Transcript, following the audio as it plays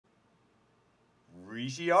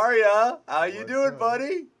Rishi Arya. How you doing, up?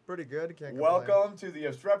 buddy? Pretty good. Can't complain. Welcome to the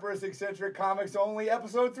Obstreperous Eccentric Comics Only,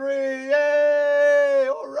 Episode 3. Yay!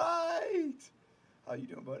 All right. How you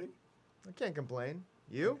doing, buddy? I can't complain.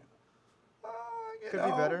 You? Could know,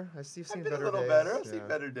 be better. I've seen I've been better a little days. better. I've seen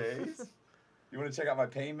better days. You want to check out my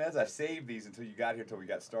pain meds? I saved these until you got here, until we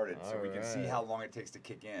got started, so we can see how long it takes to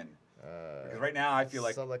kick in. Because right now I feel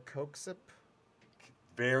like Celecoxib.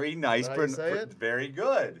 very nice, very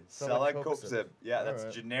good. Celecoxib. Yeah, that's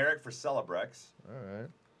generic for Celebrex. All right.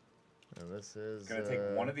 And this is Gonna take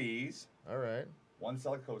one of these. All right. One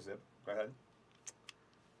Celecoxib. Go ahead.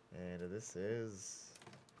 And this is,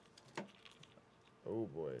 oh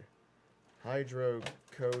boy,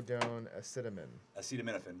 hydrocodone acetaminophen.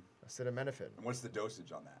 And what's the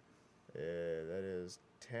dosage on that? That is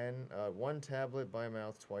 1 tablet by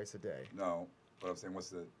mouth twice a day. No, but I'm saying what's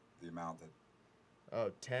the amount that? Oh,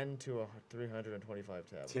 10 to 325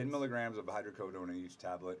 tablets. 10 milligrams of hydrocodone in each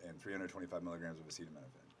tablet and 325 milligrams of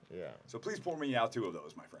acetaminophen. Yeah. So please pour me out 2 of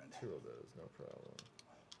those, my friend. 2 of those, no problem.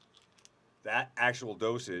 That actual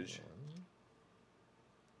dosage.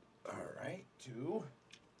 All right, 2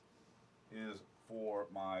 is for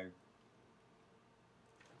my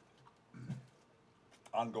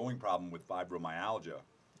ongoing problem with fibromyalgia.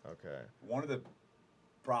 Okay. One of the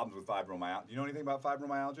problems with fibromyalgia. Do you know anything about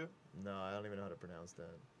fibromyalgia? No, I don't even know how to pronounce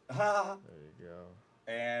that. There you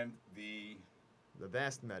go. And the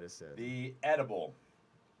best medicine. The edible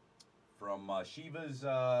from Shiva's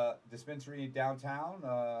dispensary downtown,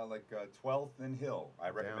 12th and Hill. I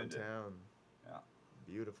recommend downtown. It. Yeah.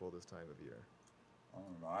 Beautiful this time of year. All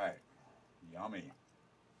right. Yummy.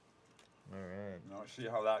 All right. Now see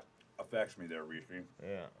how that affects me there, Rishi.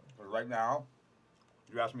 Yeah. But right now,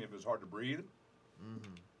 you asked me if it's hard to breathe.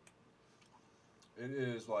 Mm-hmm. It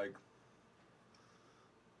is like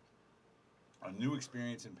a new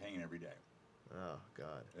experience in pain every day. Oh,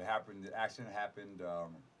 God. It happened. The accident happened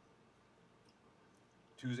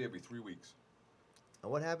Tuesday every 3 weeks.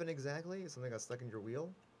 And what happened exactly? Something got stuck in your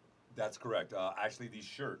wheel? That's correct. Actually, these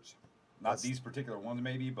shirts, not these particular ones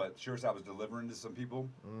maybe, but shirts I was delivering to some people.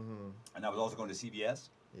 Mm-hmm. And I was also going to CVS.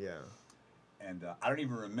 Yeah. And I don't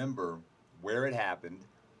even remember where it happened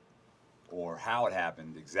or how it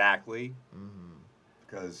happened exactly. Mm-hmm.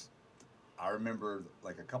 Because I remember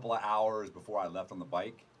like a couple of hours before I left on the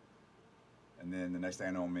bike. And then the next thing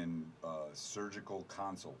I know, I'm in surgical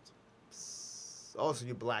consult. Oh, so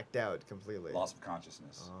you blacked out completely. Loss of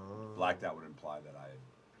consciousness. Oh. Blacked out would imply that I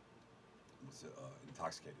was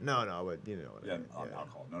intoxicated. No, but you know what I mean.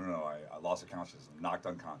 Alcohol. No. I lost consciousness. I'm knocked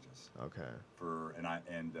unconscious. Okay. I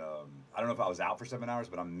don't know if I was out for 7 hours,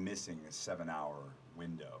 but I'm missing a 7-hour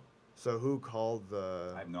window. So who called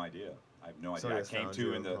the? I have no idea. I came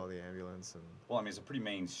to in the. Call the ambulance and. Well, I mean, it's a pretty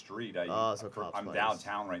main street. I'm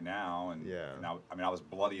downtown right now, and I was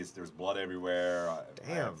bloody. There was blood everywhere.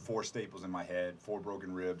 Damn. I have 4 staples in my head, 4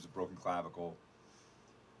 broken ribs, a broken clavicle.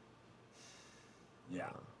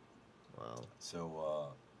 Yeah. Wow.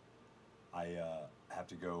 So I have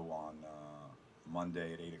to go on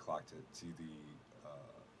Monday at 8 o'clock to see the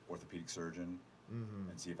orthopedic surgeon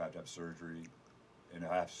and see if I have to have surgery. And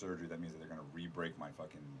if I have surgery, that means that they're going to re-break my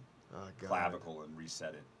fucking clavicle and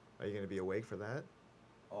reset it. Are you going to be awake for that?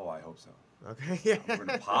 Oh, I hope so. Okay, yeah. We're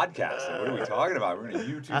going to podcast it. What are we talking about? We're going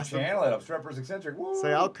to YouTube channel it. Obstreperous Eccentric. Woo!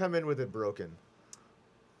 Say, I'll come in with it broken.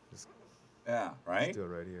 Yeah, right? Let's do it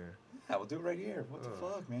right here. Yeah, we'll do it right here. What the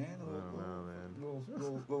fuck, man?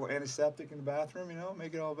 Man. Little antiseptic in the bathroom,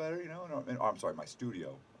 make it all better, I'm sorry, my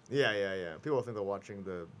studio. Yeah. People think they're watching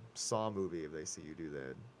the Saw movie if they see you do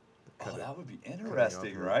that. That would be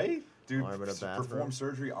interesting, right? Dude, perform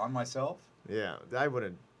surgery on myself? Yeah, I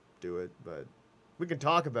wouldn't do it, but we can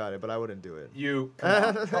talk about it, but I wouldn't do it.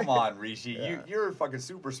 Come on, Rishi. Yeah. You're fucking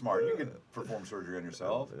super smart. You could perform surgery on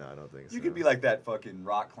yourself. No, I don't think so. You could be like that fucking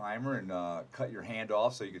rock climber and cut your hand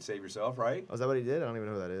off so you could save yourself, right? Oh, is that what he did? I don't even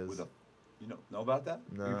know who that is. You know about that?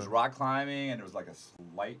 No. He was rock climbing, and there was like a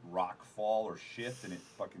slight rock fall or shift, and it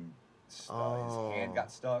fucking his hand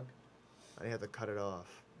got stuck. And he had to cut it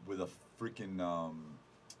off. With a freaking,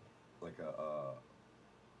 like a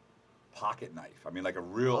pocket knife. I mean, like a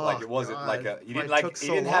real, it wasn't like a, he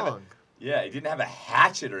didn't have a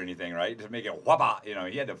hatchet or anything, right? To make it whaba,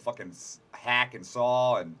 he had to fucking hack and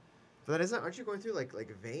saw and. But aren't you going through like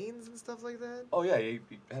veins and stuff like that? Oh yeah, he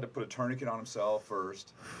had to put a tourniquet on himself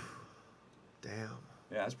first. Damn.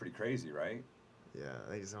 Yeah, that's pretty crazy, right? Yeah,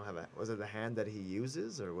 they just don't have was it the hand that he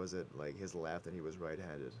uses, or was it like his left and he was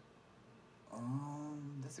right-handed?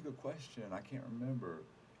 That's a good question. I can't remember.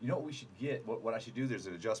 You know what we should get? What I should do? There's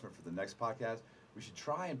an adjustment for the next podcast. We should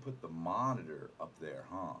try and put the monitor up there,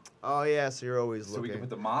 huh? Oh yeah, so you're always So looking. we can put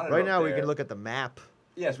the monitor Right up now we there. can look at the map.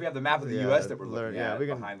 Yes, we have the map of the Yeah, U.S. that we're looking at we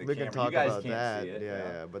can, behind the we camera. can talk you guys about can't that. see it.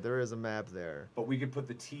 Yeah, but there is a map there. But we could put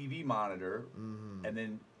the TV monitor, and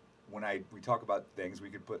then when we talk about things, we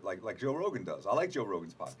could put like Joe Rogan does. I like Joe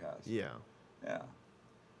Rogan's podcast. Yeah. Yeah.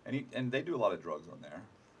 And they do a lot of drugs on there.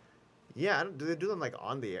 Yeah, do they do them like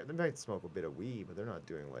on the air? They might smoke a bit of weed, but they're not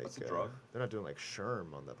doing like. What's a drug? They're not doing like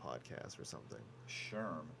Sherm on the podcast or something.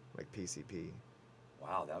 Sherm. Like PCP.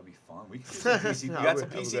 Wow, that would be fun. We could do some PCP. No, you got some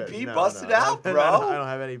PCP? no, Bust no, it out, bro. I don't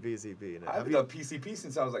have any PCP. No. I haven't done PCP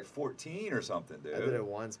since I was like 14 or something, dude. I did it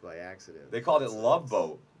once by accident. They called it Love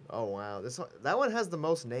Boat. Oh wow, that one has the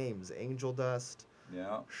most names: Angel Dust,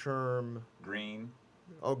 Yeah. Sherm, Green.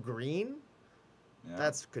 Oh, green? Yeah.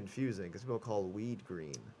 That's confusing because people call weed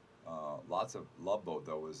green. Lots of Love Boat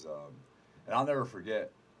though was, and I'll never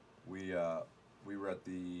forget. We were at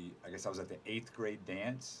I guess I was at the 8th grade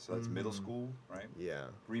dance, so that's middle school, right? Yeah.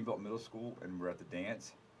 Greenbelt Middle School, and we're at the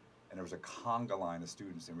dance, and there was a conga line of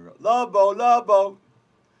students, and we were Love Boat, Love Boat,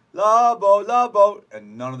 Love Boat, Love Boat,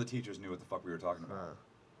 and none of the teachers knew what the fuck we were talking about. Huh.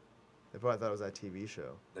 They probably thought it was that TV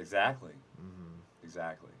show. Exactly.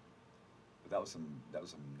 Exactly. But that was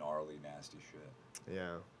some gnarly, nasty shit.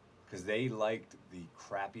 Yeah. Because they liked the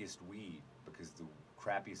crappiest weed, because the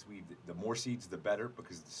crappiest weed, the more seeds, the better,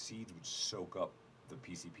 because the seeds would soak up the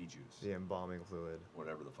PCP juice. The embalming fluid.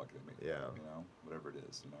 Whatever the fuck they make. Yeah. You know, whatever it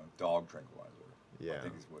is. You know, dog tranquilizer. Yeah. I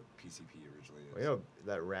think is what PCP originally is. Well, you know,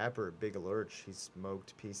 that rapper, Big Lurch, he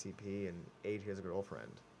smoked PCP and ate his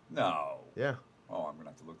girlfriend. No. Yeah. Oh, I'm going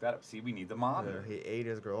to have to look that up. See, we need the monitor. He ate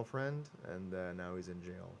his girlfriend, and now he's in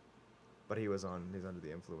jail. But he's under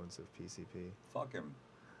the influence of PCP. Fuck him.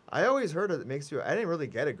 I always heard it makes you... I didn't really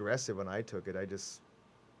get aggressive when I took it. I just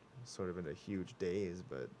sort of in a huge daze,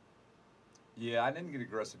 but... Yeah, I didn't get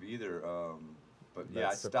aggressive either. But yeah,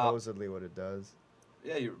 I stopped. Supposedly what it does.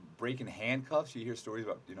 Yeah, you're breaking handcuffs. You hear stories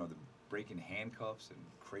about, the breaking handcuffs and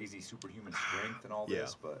crazy superhuman strength and all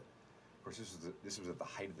this. But, of course, this was at the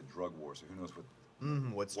height of the drug war, so who knows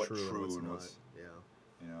What's what true and what's not.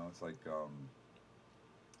 Yeah. It's like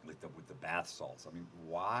with the bath salts. I mean,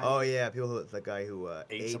 why? Oh yeah, the guy who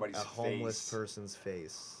ate somebody's a homeless face. person's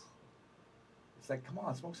face. It's like, come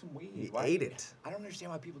on, smoke some weed. He ate it. I don't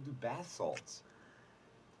understand why people do bath salts.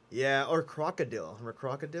 Yeah, or crocodile. Remember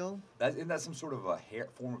crocodile? Isn't that some sort of a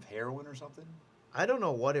form of heroin or something? I don't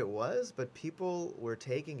know what it was, but people were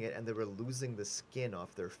taking it and they were losing the skin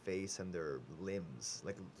off their face and their limbs,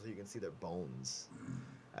 like so you can see their bones.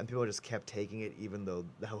 And people just kept taking it, even though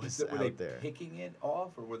that was Were out they there. picking it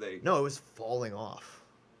off, or were they? No, it was falling off.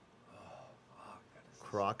 Oh, fuck, that is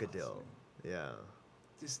Crocodile. disgusting. Yeah.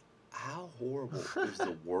 Just how horrible is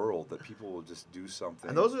the world that people will just do something?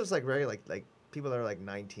 And those are just like very like people that are like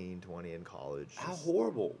 19, 20 in college. How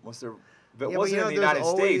horrible must there? But it Yeah, but wasn't you know, in the there's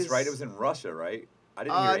United States, right? always- it was in Russia, right? I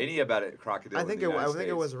didn't hear any about it. Crocodile. I in think the United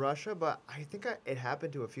it was States. Russia, but I think it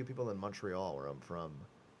happened to a few people in Montreal, where I'm from.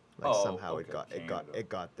 Like Oh, somehow okay, it got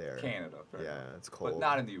there. Canada. Fair Yeah, enough. it's cold. But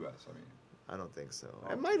not in the U.S. I mean, I don't think so.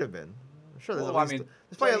 Oh. It might have been. I'm sure there's Well, at I least mean,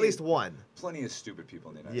 there's probably at plenty- least one. plenty of stupid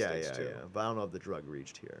people in the United States too. Yeah. But I don't know if the drug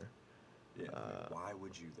reached here. Yeah. I mean, why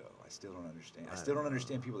would you though? I still don't understand. I I still don't don't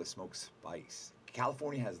understand people that smoke spice.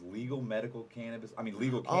 California has legal medical cannabis. I mean,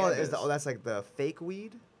 legal Oh, cannabis. that's like the fake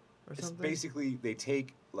weed, or It's something. basically they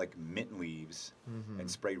take like mint leaves and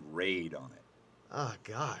spray Raid on it. Oh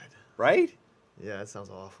God. Right? Yeah, that sounds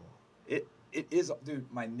awful. It is,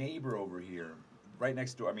 dude. My neighbor over here, right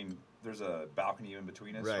next door. I mean, there's a balcony in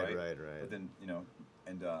between us, right? Right. But then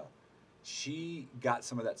and she got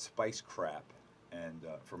some of that spice crap, and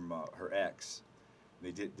from her ex,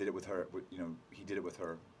 they did it with her. He did it with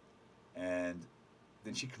her, and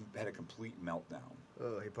then she had a complete meltdown.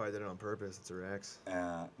 Oh, he probably did it on purpose. It's her ex.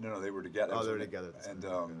 No, they were together. Oh, they were together. And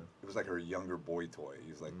okay. it was like her younger boy toy.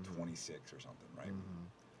 He was like 26 or something, right?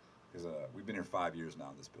 Because we've been here 5 years now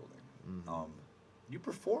in this building. You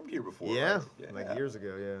performed here before, Yeah, right? like years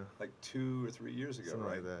ago. Yeah. Like 2 or 3 years ago, Something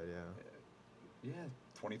right? like that. Yeah. Yeah,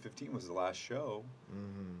 2015 was the last show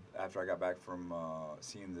after I got back from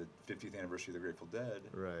seeing the 50th anniversary of the Grateful Dead.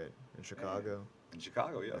 Right. In Chicago. In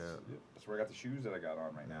Chicago, yes. Yeah. Yep. That's where I got the shoes that I got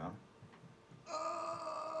on right now.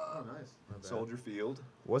 Oh, nice. Not bad. Soldier Field.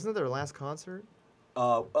 Wasn't it their last concert?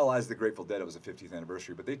 Well, as the Grateful Dead, it was the 50th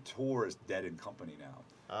anniversary, but they tour as Dead and Company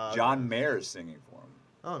now. John Mayer is singing for them.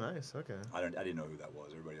 Oh, nice. Okay. I didn't know who that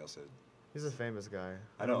was. Everybody else said. He's a famous guy.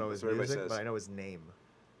 I don't know, know his that's what everybody music, says. but I know his name.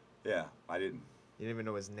 Yeah, I didn't. You didn't even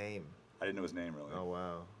know his name. I didn't know his name really. Oh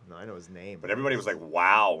wow. No, I know his name. But everybody was like,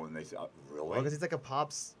 "Wow!" when they said, "Really?" Well, because he's like a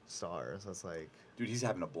pop star, so it's like. Dude, he's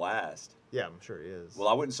having a blast. Yeah, I'm sure he is. Well,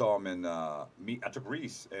 I went and saw him in I took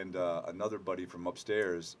Reese and another buddy from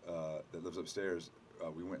upstairs that lives upstairs.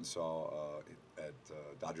 We went and saw at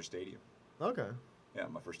Dodger Stadium. Okay. Yeah,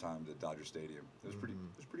 my first time to Dodger Stadium. It was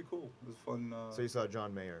pretty cool. It was fun. So you saw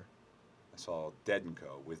John Mayer. I saw Dead and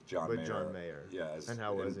Co. with John Mayer. With John Mayer. Yeah, And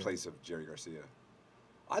how was in it? place of Jerry Garcia.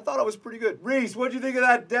 I thought it was pretty good. Reese, what'd you think of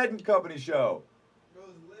that Dead and Company show? It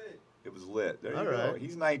was lit. It was lit. There All you go. right.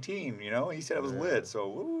 He's 19, you know. He said it was lit. So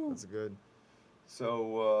woo. That's good.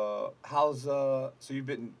 So how's so you've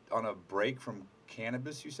been on a break from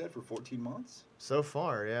cannabis? You said for 14 months. So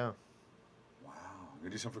far, yeah. Wow. You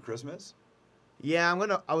gonna do something for Christmas? Yeah,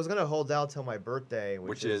 I was gonna hold out till my birthday,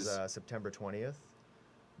 which is is September 20th.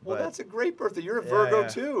 Well, But- that's a great birthday. You're a Virgo yeah.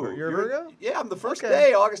 too. You're a Virgo? Yeah, I'm the first Okay.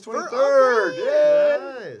 day, August 23rd.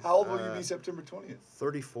 Yeah. Nice. How old will you be September 20th?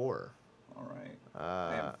 34. All right.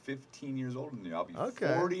 I am 15 years older than you. I'll be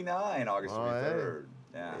Okay. 49 August Oh, hey. 23rd.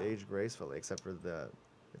 Yeah. Age gracefully, except for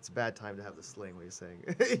it's a bad time to have the sling. What you're saying,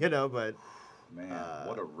 but Man,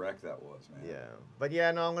 what a wreck that was, man. yeah, but yeah,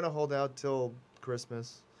 no, I'm gonna hold out till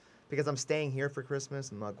Christmas because I'm staying here for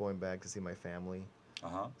Christmas. I'm not going back to see my family.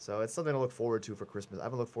 So it's something to look forward to for Christmas. I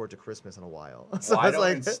haven't looked forward to Christmas in a while. So Why it's don't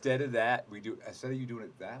like instead of that instead of you doing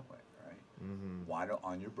it that way, right? Mhm. Why don't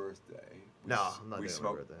on your birthday? No, I'm not doing it on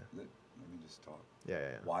my birthday. Let me just talk.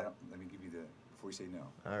 Yeah. Why don't let me give you before you say no?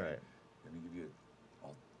 All right. Let me give you an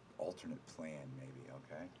alternate plan, maybe.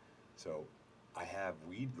 Okay. So I have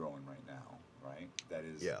weed growing right now, right? That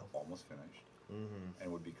is almost finished,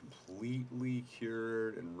 and would be completely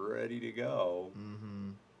cured and ready to go.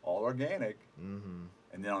 All organic. And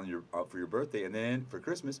then for your birthday, and then for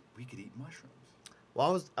Christmas, we could eat mushrooms. Well,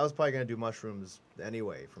 I was probably gonna do mushrooms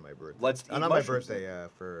anyway for my birthday. Let's eat not mushrooms my birthday.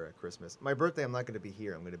 For Christmas. My birthday, I'm not gonna be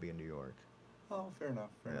here. I'm gonna be in New York. Oh, fair enough.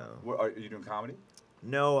 Fair enough. No. What, are you doing comedy?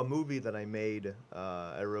 No, a movie that I made,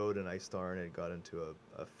 I wrote and I starred and it got into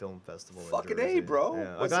a film festival. Fucking in Jersey. A, bro.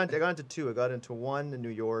 Yeah. I got into two. I got into one in New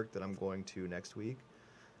York that I'm going to next week,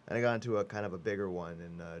 and I got into a kind of a bigger one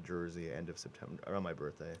in Jersey, end of September, around my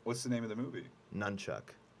birthday. What's the name of the movie?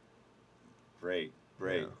 Nunchuck. Great.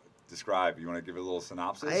 Yeah. Describe. You want to give it a little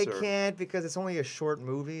synopsis? I can't because it's only a short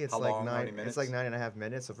movie. It's How like long? 90 It's minutes? like 9.5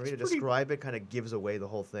 minutes. So for me to pretty- describe it, kind of gives away the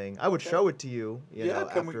whole thing. I would show it to you, know,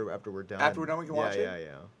 can we- after we're done. after we're done, we can watch it?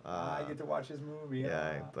 Yeah. I get to watch his movie.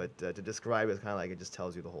 Yeah, but to describe it, it's kind of like it just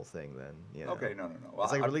tells you the whole thing. Then, you know. Okay, no. Well,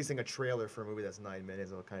 It's like releasing a trailer for a movie that's 9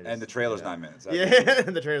 minutes. It'll kind of and the trailer's 9 minutes. Yeah,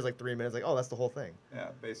 and the trailer's like 3 minutes. Like, oh, that's the whole thing. Yeah,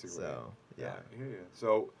 basically. So yeah. I hear you.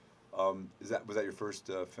 So, was that your first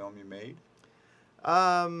film you made?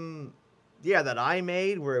 Yeah, that I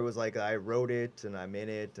made where it was like I wrote it and I'm in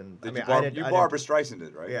it and Did I mean you I didn't, Barbara Streisand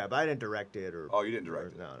it, right? Yeah, but I didn't direct it or. Oh, you didn't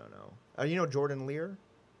direct it? No. You know Jordan Lear?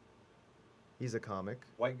 He's a comic.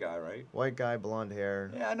 White guy, right? White guy, blonde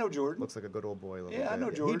hair. Yeah, I know Jordan. Looks like a good old boy. A little Yeah, I bit. know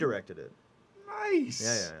He Jordan. directed it. Nice.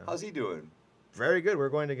 Yeah. How's he doing? Very good. We're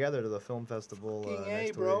going together to the film festival. Fucking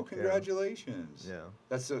next bro! week. Yeah. Congratulations. Yeah.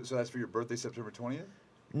 That's so that's for your birthday, September 20th.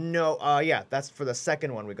 No, yeah, that's for the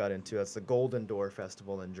second one we got into. That's the Golden Door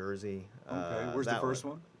Festival in Jersey. Okay. Where's the first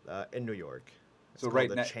one? In New York. It's So called right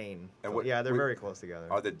the ne- Chain. and So, what- yeah, they're what- very close together.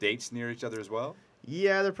 Are the dates near each other as well?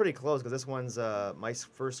 Yeah, they're pretty close because this one's my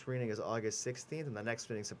first screening is August 16th and the next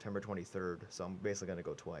screening is September 23rd. So I'm basically gonna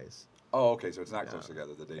go twice. Oh, okay. So it's not close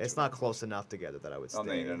together. The dates. It's not close enough together that I would Oh,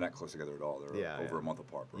 stay. they're not close together at all. They're over a month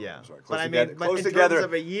apart. Bro. Yeah. I'm sorry. But Close I together. mean, but Close in together. terms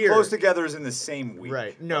of a year. Close together is in the same week.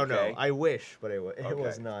 Right. No. okay? I wish, but it Okay,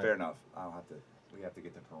 was not. Fair enough. We have to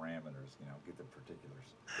get the parameters. Get the particulars,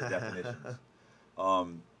 the definitions.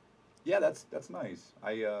 Yeah, that's nice.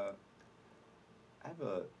 I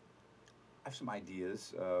have some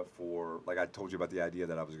ideas for, like I told you about the idea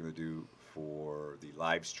that I was going to do for the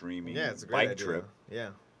live streaming It's a great bike idea. trip, Yeah.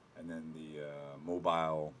 and then the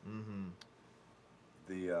mobile. Mm-hmm.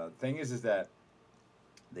 The thing is that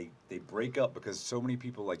they break up because so many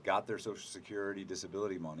people like got their Social Security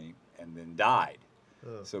disability money and then died.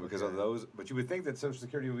 Ugh, So because of those, but you would think that Social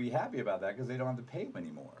Security would be happy about that because they don't have to pay them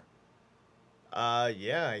anymore.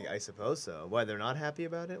 Yeah, I suppose so. Why, they're not happy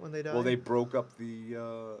about it when they die? Well, they broke up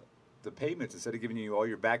the payments. Instead of giving you all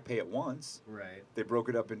your back pay at once, Right. they broke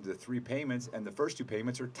it up into 3 payments, and the first 2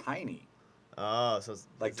 payments are tiny. Oh, so it's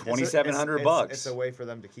Like it's- $2,700. It's a way for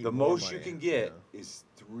them to keep The more most you money. can get is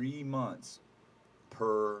 3 months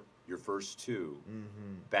per your first 2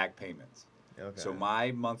 back payments. Okay. So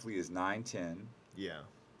my monthly is $910. Yeah.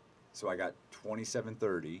 So I got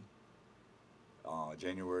 $2,730,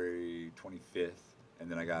 January 25th, and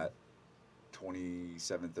then I got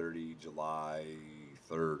 $2,730 July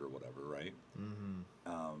 3rd or whatever, right? Mm-hmm.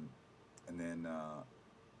 And then,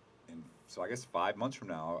 so I guess 5 months from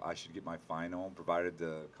now, I should get my final, provided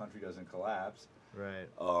the country doesn't collapse. Right.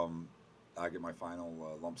 I get my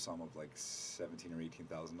final lump sum of like $17,000 or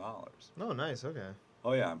 $18,000. Oh, nice. Okay.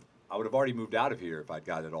 Oh yeah, I would have already moved out of here if I'd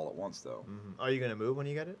got it all at once, though. Mm-hmm. Are you gonna move when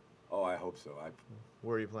you get it? Oh, I hope so.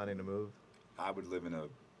 Where are you planning to move? I would live in a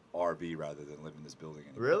RV rather than live in this building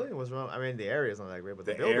anymore. Really? What's wrong? I mean, the area's not that great, but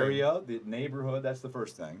the building. area, the neighborhood, that's the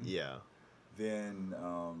first thing. Yeah. Then,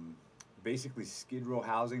 basically, Skid Row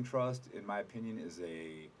Housing Trust, in my opinion, is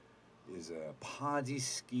a Ponzi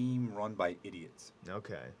scheme run by idiots.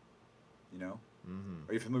 Okay. You know? Mm-hmm.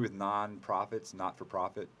 Are you familiar with non-profits,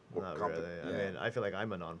 not-for-profit? Not really. Yeah. I mean, I feel like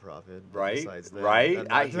I'm a non-profit. Right? That, right?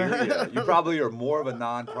 I hear you. You probably are more of a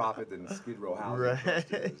non-profit than Skid Row Housing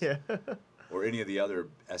Trust is. Yeah. Or any of the other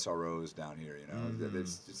SROs down here, you know? Mm-hmm.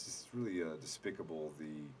 It's just really despicable.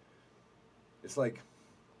 It's like,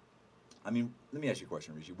 I mean, let me ask you a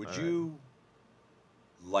question, Rishi. Would you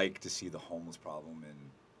like to see the homeless problem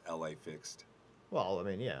in LA fixed? Well, I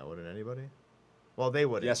mean, yeah, wouldn't anybody? Well, they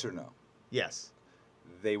wouldn't. Yes or no? Yes.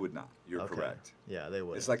 They would not. You're Okay. correct. Yeah, they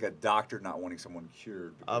would. It's like a doctor not wanting someone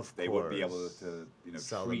cured because they wouldn't be able to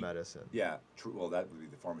sell treat the medicine. Yeah, well, that would be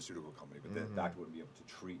the pharmaceutical company, but the Mhm. doctor wouldn't be able to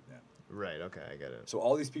treat them. Right. Okay, I get it. So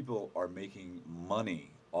all these people are making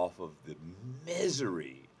money off of the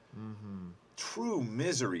misery, true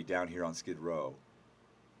misery down here on Skid Row,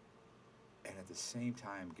 and at the same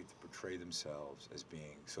time get to portray themselves as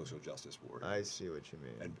being social justice warriors. I see what you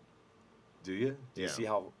mean. And do you? Do you Yeah. see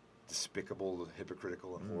how despicable,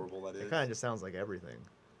 hypocritical, and horrible that is? It kind of just sounds like everything.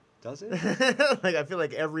 Does it? Like, I feel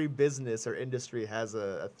like every business or industry has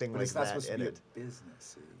a thing But like it's not that supposed to in be it. a business.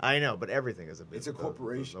 See? I know, but everything is a business. It's a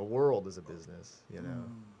corporation. The world is a business, you know.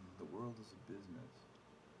 The world is a business.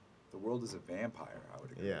 The world is a vampire, I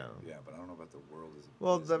would agree. Yeah. Yeah, but I don't know about the world as a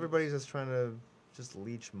Well, business. everybody's just trying to just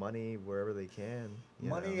leech money wherever they can.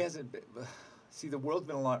 Money know. hasn't been... See, the world's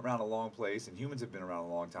been around a long place, and humans have been around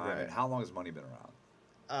a long time. Right. And how long has money been around?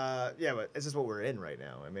 Yeah, but it's just what we're in right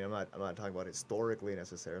now. I mean, I'm not talking about historically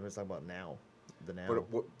necessarily. I'm just talking about now. The now.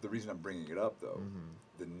 But the reason I'm bringing it up, though,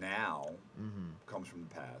 the now comes from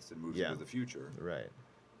the past and moves into the future. Right.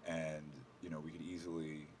 And, we could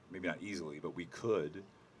easily, maybe not easily, but we could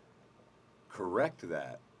correct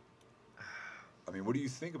that. I mean, what do you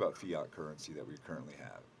think about fiat currency that we currently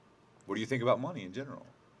have? What do you think about money in general?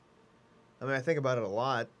 I mean, I think about it a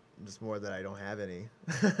lot. Just more that I don't have any.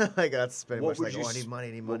 Like, that's pretty much like, I need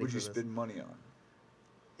money, What would you spend money on?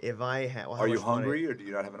 If I had... Well, Are you hungry or do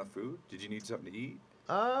you not have enough food? Did you need something to eat?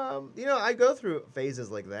 I go through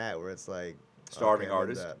phases like that where it's like... Starving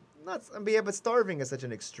artist? But starving is such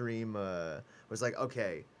an extreme... where it's like,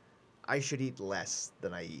 okay, I should eat less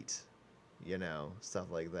than I eat.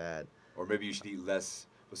 Stuff like that. Or maybe you should eat less...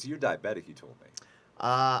 Well, see, you're diabetic, you told me.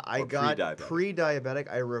 I got pre-diabetic.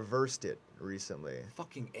 Pre-diabetic. I reversed it recently.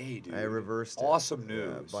 Fucking A, dude. I reversed it. Awesome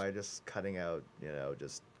news. By just cutting out,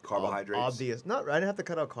 just... Carbohydrates? Obvious. I didn't have to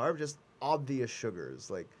cut out carbs, just obvious sugars.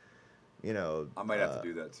 Like, I might have to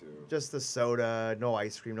do that, too. Just the soda, no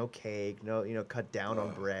ice cream, no cake, no, cut down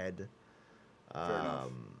on bread. Fair enough.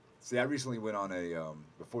 See, I recently went on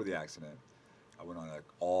before the accident, I went on an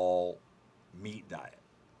all-meat diet.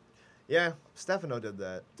 Yeah, Stefano did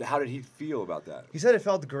that. How did he feel about that? He said it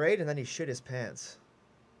felt great, and then he shit his pants.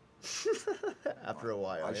 After a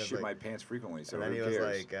while. I shit my pants frequently, so and then who he cares?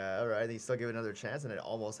 was like, all right, he still gave it another chance, and it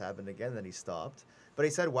almost happened again, and then he stopped. But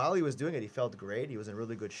he said while he was doing it, he felt great. He was in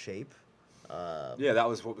really good shape. Yeah, that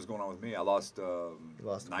was what was going on with me. I lost, he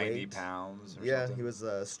lost 90 weight. pounds or Yeah, something. he was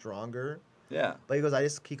stronger. Yeah. But he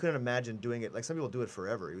goes, he couldn't imagine doing it. Like, some people do it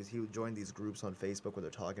forever. He would join these groups on Facebook where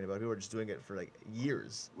they're talking about it. People were just doing it for, like,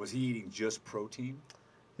 years. Was he eating just protein?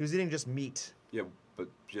 He was eating just meat. Yeah, but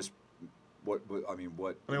just what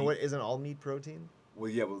Isn't all meat protein? Well,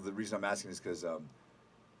 yeah, well, the reason I'm asking is because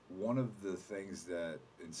one of the things that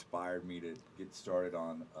inspired me to get started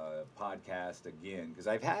on a podcast again, because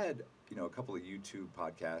I've had, a couple of YouTube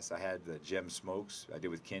podcasts. I had the Gem Smokes I did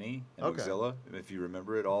with Kenny and Okay. Mozilla, if you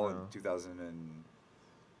remember it all, in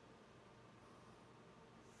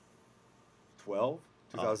 2012,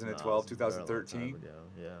 2013.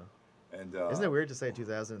 Yeah. And Isn't it weird to say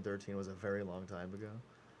 2013 was a very long time ago?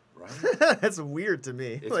 Right? That's weird to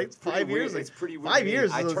me. It's like pretty 5 years. weird. It's pretty weird. 5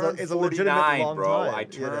 years I turned is a legitimate 49, long bro. time. I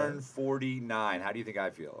turned 49. How do you think I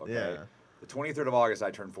feel? Okay. Yeah. The 23rd of August,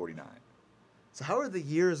 I turned 49. So how are the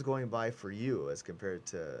years going by for you as compared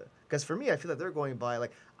to... Because for me, I feel like they're going by,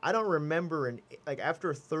 like, I don't remember,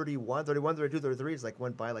 after 31, 32, 33, it's like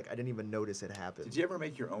went by, like, I didn't even notice it happened. Did you ever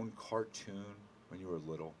make your own cartoon when you were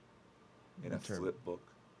little in a flip book?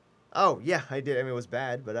 Oh yeah, I did. I mean, it was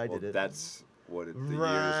bad, but I Well, did it. that's what the years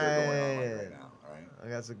are going on like Right. right now, right?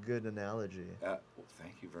 That's a good analogy. Well,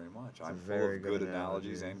 thank you very much. It's a I'm full very of good good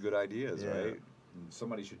analogies analogy. and good ideas, Yeah. right? And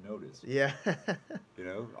somebody should notice. Yeah. You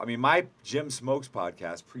know, I mean, my Jim Smokes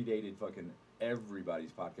podcast predated fucking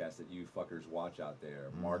everybody's podcast that you fuckers watch out there.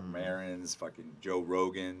 Mark Maron's, fucking Joe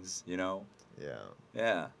Rogan's, you know? Yeah.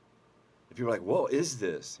 Yeah. And people are like, "Whoa, is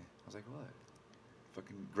this?" I was like, "What?"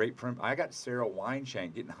 Fucking great prim. I got Sarah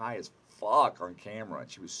Weinschenk getting high as fuck on camera, and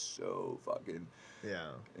she was so fucking.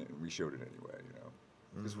 Yeah. And we showed it anyway, you know,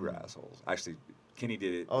 because we're assholes. Actually, Kenny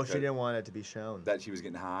did it. Oh, she didn't want it to be shown. That she was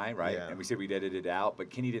getting high, right? Yeah. And we said we'd edit it out, but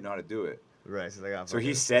Kenny didn't know how to do it. Right. So, like, So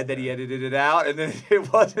he said that he edited it out, and then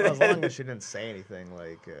it wasn't. Well, as long as she didn't say anything,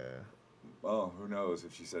 like. Well, who knows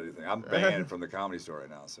if she said anything? I'm banned from the Comedy Store right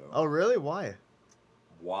now, so. Oh really? Why?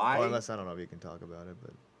 Why? Well, unless I don't know if you can talk about it,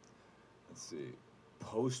 but. Let's see.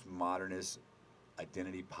 Postmodernist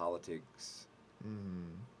identity politics.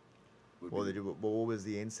 would Well, be- what was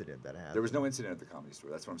the incident that happened? There was no incident at the Comedy Store.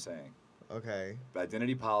 That's what I'm saying. Okay. But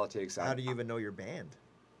identity politics. How do you even know you're banned?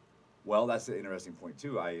 Well, that's the interesting point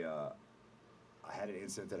too. I had an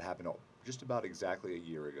incident that happened just about exactly a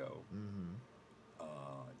year ago.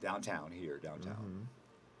 Downtown.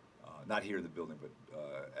 Not here in the building, but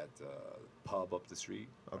at the pub up the street.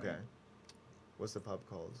 Okay. Right? What's the pub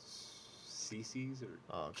called? CC's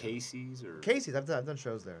or Casey's or Casey's. I've done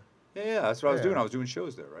shows there. Yeah, that's what I was Yeah. doing. I was doing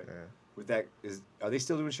shows there, right? Yeah. With that, are they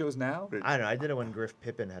still doing shows now? I don't know. I did it when Griff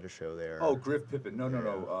Pippin had a show there. Oh, Griff Pippin.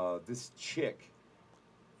 No. This chick,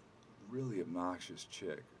 really obnoxious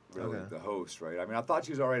chick, really Okay. the host, right? I mean, I thought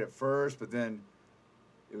she was all right at first, but then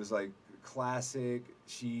it was like classic.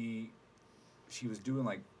 She was doing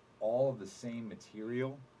like all of the same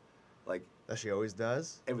material, like That she always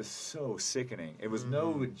does. it was so sickening. It was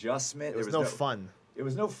no adjustment. It was no fun. It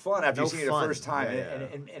was no fun after No you seen it the fun. first time. Yeah,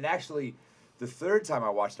 And actually, the third time I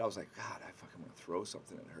watched it, I was like, God, I fucking want to throw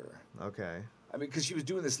something at her. Okay. I mean, because she was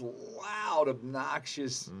doing this loud,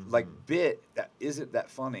 obnoxious, like, bit that isn't that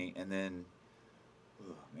funny. And then,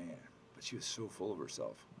 oh, man. But she was so full of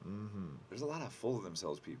herself. There's a lot of full of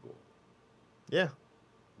themselves people. Yeah.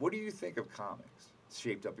 What do you think of comics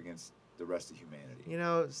shaped up against the rest of humanity? You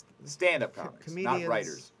know, Stand-up comics, not comedians-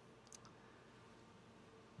 writers.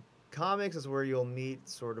 comics is where you'll meet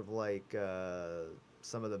sort of like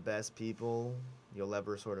some of the best people you'll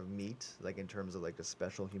ever sort of meet, like in terms of like the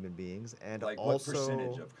special human beings, and Like, also what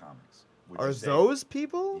percentage of comics would are you say? those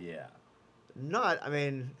people? Yeah. Not. I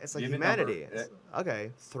mean, it's like Give a number. humanity.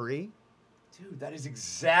 Okay, 3. Dude, that is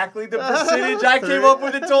exactly the percentage I came up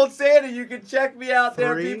with and told Sandy. You can check me out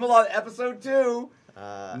there, 3? people, on episode 2.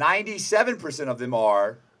 97% of them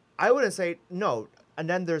are. I wouldn't say no. And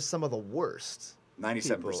then there's some of the worst.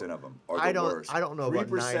 97% of them are the I don't- worst. I don't know about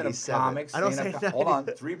 3% of 97. comics. I don't stand-up say hold on.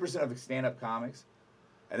 3% of stand-up comics.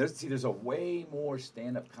 And there's a way more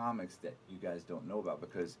stand-up comics that you guys don't know about,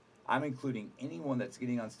 because I'm including anyone that's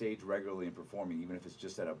getting on stage regularly and performing, even if it's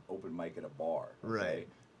just at an open mic at a bar. Okay? Right.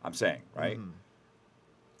 I'm saying, right?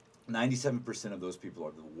 97% of those people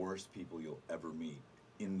are the worst people you'll ever meet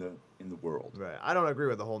in the world. Right. I don't agree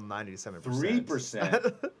with the whole 97%.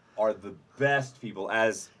 3% are the best people,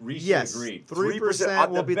 as Rishi Yes, agreed. 3%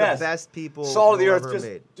 will be the best people Salt of the we'll earth, ever just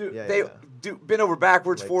meet. do Yeah, they yeah. do bend over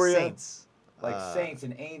backwards Like for you, saints. like saints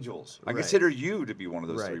and angels. I right. consider you to be one of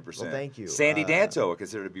those Right. 3%. Well, thank you. Sandy Danto, I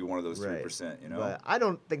consider to be one of those Right. 3%. You know, But I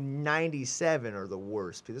don't think 97 are the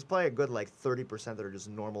worst. There's probably a good like 30% that are just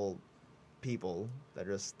normal people that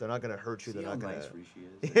they're not gonna hurt you. see They're how not gonna. nice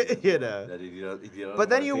Rishi is. You know. That he doesn't But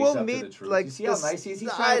then wanna you face will up to meet, the truth. like, You see how this- nice he is. He's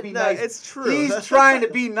No, trying to be no, nice. it's true. He's trying to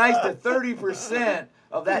be nice to 30%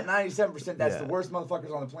 of that 97%. That's the Yeah. worst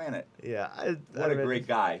motherfuckers on the planet. Yeah. What a great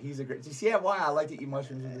guy. He's a great. Do you see why I like to eat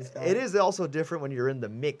mushrooms with this guy? It is also different when you're in the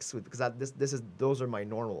mix with, because those are my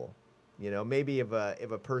normal. You know, maybe if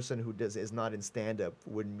a person who is not in stand up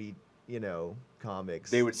would meet, you know, comics,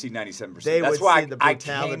 They would see 97%. They That's would why see the I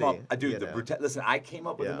came up. brutality, Dude, you the know. listen, I came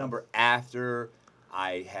up with a Yeah. number after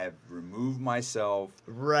I have removed myself.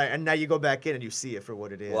 right, and now you go back in and you see it for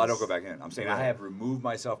what it is. Well, I don't go back in. I'm saying I Right. have removed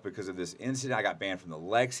myself because of this incident. I got banned from the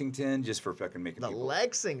Lexington just for fucking making The people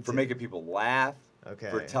Lexington. for making people laugh. Okay.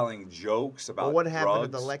 For telling jokes about Well, what happened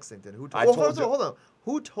at the drugs. Lexington? Who I told? told Hold on.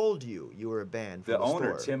 Who told you were banned from The the owner,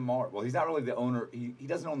 store? Tim Marr. Well, he's not really the owner. He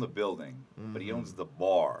doesn't own the building, but he owns the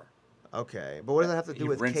bar. Okay, but what does that have to He do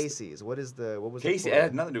with rents- Casey's? What was Casey, the it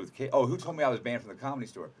had nothing to do with Casey. Oh, who told me I was banned from the Comedy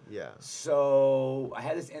Store? Yeah. So I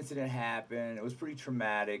had this incident happen. It was pretty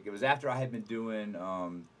traumatic. It was after I had been doing,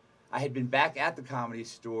 I had been back at the Comedy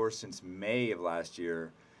Store since May of last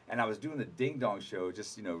year, and I was doing the Ding Dong show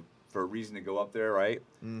just, for a reason to go up there, right?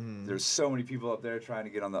 Mm-hmm. There's so many people up there trying to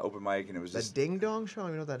get on the open mic, and it was The just... Ding Dong Show? I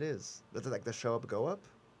don't even know what that is. That's like the show up, go up?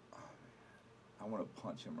 I want to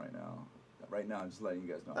punch him right now. Right now, I'm just letting you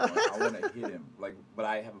guys know. I want to hit him. Like, but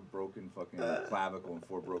I have a broken fucking clavicle and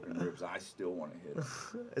 4 broken ribs. I still want to hit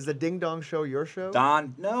him. Is the Ding Dong Show your show?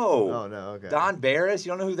 No. Oh, no, okay. Don Barris,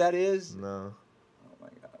 you don't know who that is? No. Oh, my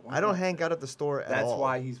God. I don't hang out at the store at all. That's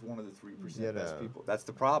why he's one of the 3% best people. That's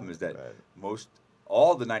the problem, is that right.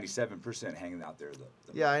 all the 97% hanging out there.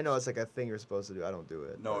 Yeah, I know. It's like a thing you're supposed to do. I don't do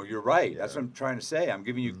it. No, you're right. That's what I'm trying to say. I'm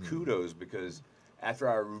giving you kudos because after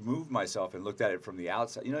I removed myself and looked at it from the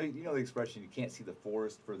outside, you know the expression, you can't see the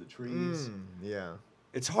forest for the trees? Yeah.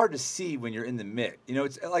 It's hard to see when you're in the mix. You know,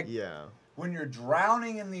 it's like when you're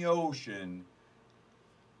drowning in the ocean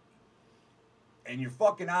and your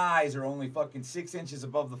fucking eyes are only fucking 6 inches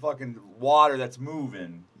above the fucking water that's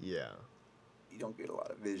moving. Yeah. You don't get a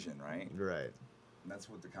lot of vision, right? Right. And that's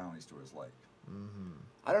what the Comedy Store is like. Mm-hmm.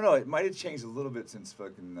 I don't know. It might have changed a little bit since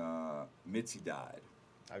fucking Mitzi died.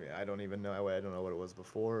 I mean, I don't even know. I don't know what it was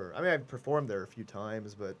before. I mean, I've performed there a few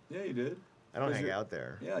times, but yeah, you did. I don't hang out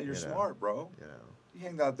there. Yeah, you're smart, bro. You know, you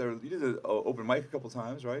hanged out there. You did an open mic a couple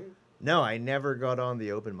times, right? No, I never got on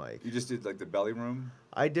the open mic. You just did like the belly room.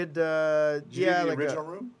 I did. Did you do the like original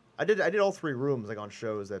room. I did all 3 rooms, like on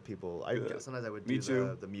shows that people. Sometimes I would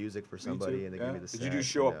do the music for somebody, and they give me the set. Did you do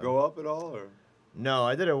show up, go up at all, or? No,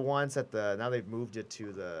 I did it once at the. Now they've moved it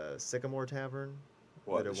to the Sycamore Tavern.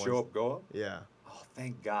 What? The show up, go up? Yeah. Oh,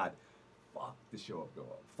 thank God. Fuck the show up, go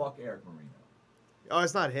up. Fuck Eric Marino. Oh,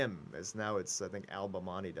 it's not him. I think Al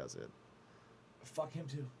Bamani does it. Fuck him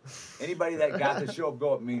too. Anybody that got the show up,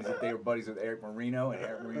 go up means that they were buddies with Eric Marino, and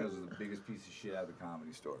Eric Marino's the biggest piece of shit out of the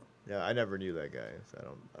Comedy Store. Yeah, I never knew that guy,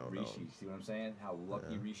 so I don't know. Rishi, see what I'm saying? How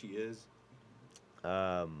lucky Rishi is.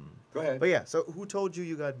 Go ahead. But yeah, so who told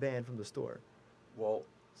you got banned from the store? Well,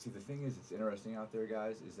 see, the thing is, it's interesting out there,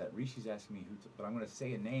 guys, is that Rishi's asking me but I'm going to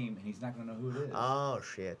say a name, and he's not going to know who it is. Oh,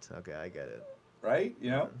 shit. Okay, I get it. Right?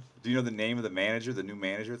 You know? Do you know the name of the manager, the new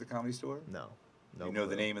manager at the Comedy Store? No. Do you know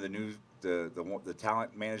the name of the new, the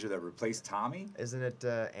talent manager that replaced Tommy? Isn't it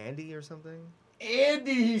Andy or something?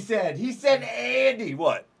 Andy, he said. He said Andy.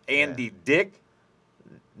 What? Andy Dick?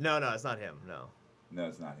 No, it's not him. No. No,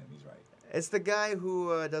 it's not him. He's right. It's the guy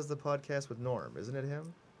who does the podcast with Norm. Isn't it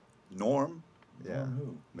him? Norm? Yeah. Norm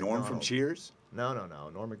who? McDonald. Norm from Cheers? No.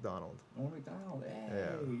 Norm Macdonald. Norm Macdonald. Hey,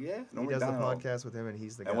 yeah. Norm he does Macdonald. the podcast with him, and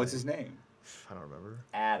he's the guy. And what's his name? I don't remember.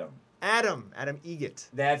 Adam Egget.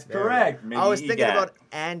 That's correct. I was thinking about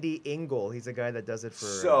Andy Engel. He's a guy that does it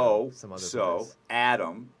for some other place.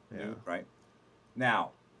 Adam, right? Now,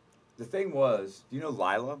 the thing was, do you know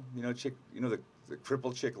Lila? You know the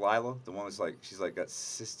crippled chick Lila? The one that's like, she's like got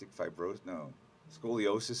cystic fibrosis. No.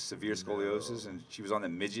 Scoliosis, severe scoliosis, and she was on the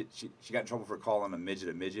midget. She got in trouble for calling a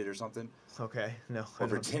midget or something. Okay, no. Or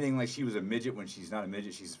pretending like she was a midget when she's not a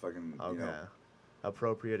midget. She's fucking,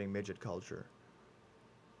 appropriating midget culture.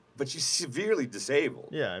 But she's severely disabled.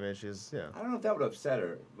 Yeah, I mean, she's, I don't know if that would upset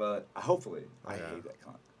her, but hopefully. I hate that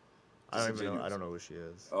cunt. I don't know who she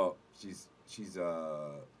is. Oh, she's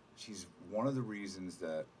one of the reasons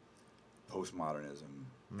that postmodernism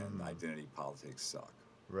and identity politics suck.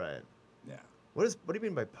 Right. Yeah. What do you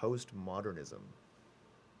mean by postmodernism?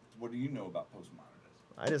 What do you know about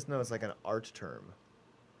postmodernism? I just know it's like an art term.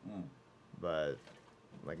 But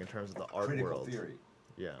like in terms of the art world. Critical theory.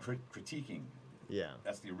 Yeah. Critiquing. Yeah.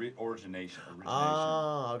 That's the origination.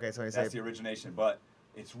 Oh, okay. So that's the origination, but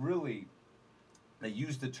it's really, they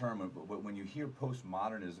use the term, but when you hear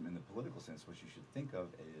postmodernism in the political sense, what you should think of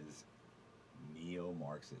is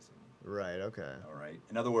neo-Marxism. Right. Okay. All right.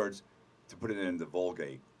 In other words, to put it in the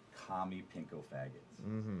Vulgate, commie pinko faggots.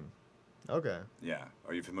 Mm-hmm. Okay. Yeah.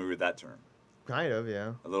 Are you familiar with that term? Kind of,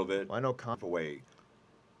 yeah. A little bit? Well, I know away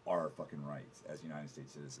our fucking rights as United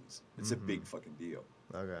States citizens. It's a big fucking deal.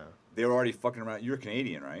 Okay. They were already fucking around. You're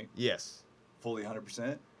Canadian, right? Yes. Fully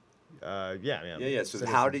 100%? Yeah. So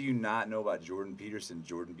how do you not know about Jordan B.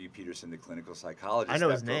 Peterson, the clinical psychologist? I know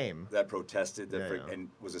his name. That protested and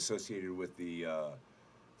was associated with the,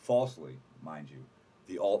 falsely, mind you,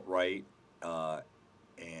 the alt-right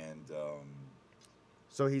and...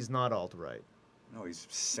 so he's not alt-right? No, he's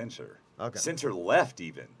center. Okay. Center-left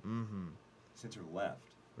even. Mm-hmm. Center-left.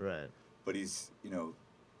 Right. But he's, you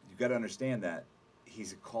got to understand that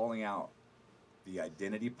he's calling out the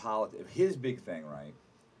identity politics. His big thing, right?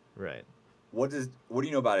 Right. What do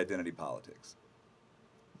you know about identity politics?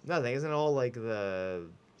 Nothing. Isn't it all like the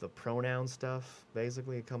pronoun stuff?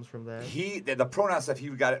 Basically, it comes from that. The pronoun stuff. He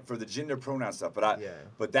got it for the gender pronoun stuff.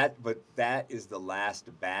 But that is the last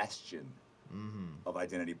bastion of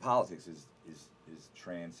identity politics is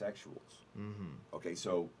transsexuals. Mm-hmm. Okay,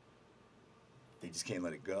 so they just can't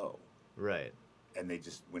let it go. Right. And they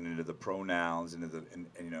just went into the pronouns, and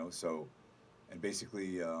so, and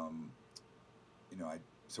basically,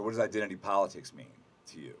 so what does identity politics mean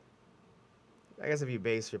to you? I guess if you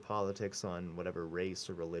base your politics on whatever race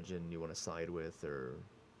or religion you want to side with, or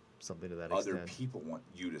something to that extent. Other people want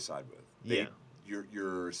you to side with. Yeah.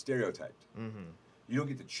 You're stereotyped. Mm-hmm. You don't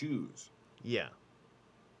get to choose. Yeah.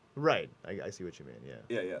 Right. I see what you mean.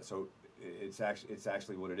 Yeah. Yeah. So it's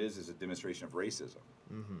actually what it is a demonstration of racism.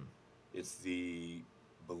 Mm-hmm. It's the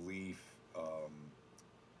belief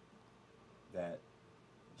that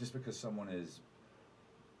just because someone is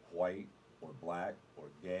white or black or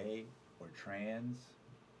gay or trans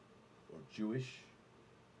or Jewish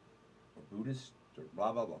or Buddhist or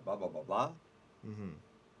blah blah blah blah blah blah blah, Mm-hmm.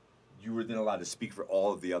 you were then allowed to speak for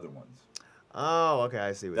all of the other ones. Oh, okay.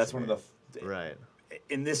 I see what That's you one mean. of the right.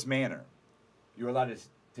 In this manner, you're allowed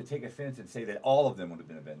to take offense and say that all of them would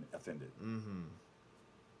have been offended. Mm-hmm.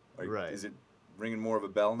 Like, Right. Is it ringing more of a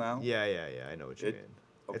bell now? Yeah. I know what you mean.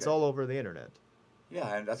 Okay. It's all over the internet.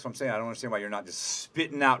 Yeah, and that's what I'm saying. I don't understand why you're not just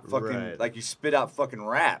spitting out fucking Right. like you spit out fucking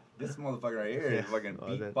rap. This motherfucker right here is Yeah. fucking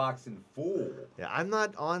Well, then- beatboxing fool. Yeah, I'm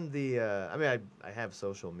not on the. I mean, I have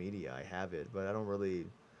social media. I have it, but I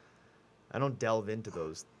don't delve into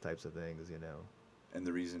those types of things. You know, And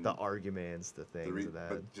the reason the arguments, the things of that.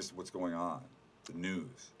 but just what's going on, the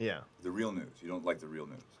news, Yeah. the real news. You don't like the real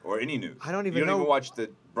news or any news. I don't even You don't know- even watch the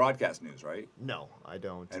broadcast news, right? No, I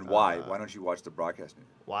don't. And why? Why don't you watch the broadcast news?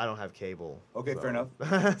 Well, I don't have cable. Okay, so- fair enough. so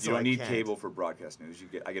You I don't need can't. cable for broadcast news.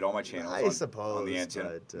 I get all my channels I on the suppose,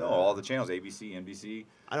 antenna. but, No, all the channels, ABC, NBC.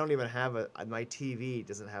 I don't even have my TV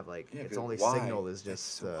doesn't have like Yeah, its 'cause only why? signal is It's just.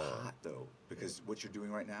 so hot though, because what you're doing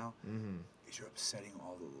right now Mm-hmm. is you're upsetting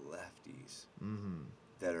all the lefties Mm-hmm.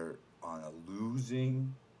 that are on a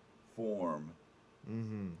losing form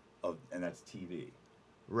Mm-hmm. and that's TV.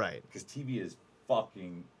 Right. Because TV is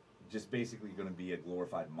fucking just basically going to be a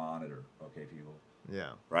glorified monitor, okay, people?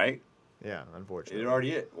 Yeah. Right? Yeah. Unfortunately. It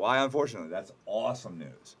already is. Why, unfortunately? That's awesome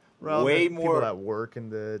news. Well, Way the more. people that work in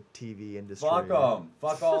the TV industry. Fuck them.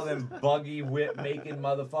 Fuck all them buggy whip making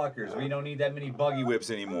motherfuckers. We don't need that many buggy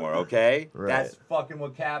whips anymore, okay? Right. That's fucking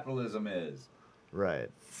what capitalism is.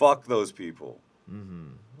 Right. Fuck those people. Mm-hmm.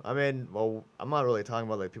 I mean, well, I'm not really talking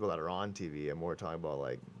about like people that are on TV. I'm more talking about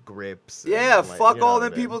like grips. and, Yeah, like, fuck you know all what I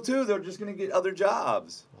them mean? people too. They're just gonna get other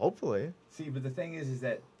jobs. Hopefully. See, but the thing is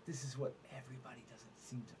that this is what everybody doesn't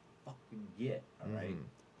seem to fucking get. All right. Mhm.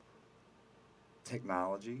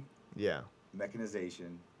 Technology, Yeah.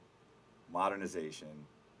 mechanization, modernization.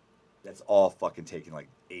 That's all fucking taking like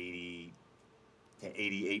 80 to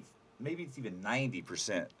 88, maybe it's even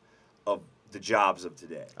 90% of the jobs of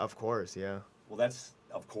today. Of course. Yeah. Well, that's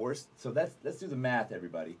of course. So let's do the math,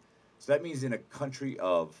 everybody. So that means in a country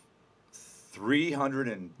of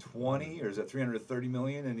 320, or is that 330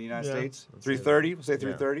 million in the United Yeah, States? let's say 330. We'll say Yeah.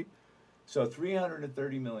 330. So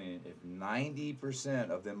 330 million. If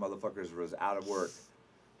 90% of them motherfuckers was out of work,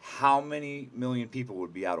 how many million people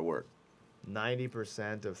would be out of work?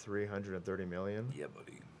 90% of 330 million. Yeah,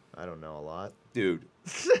 buddy. I don't know, a lot. Dude,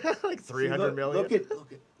 Like 300 million.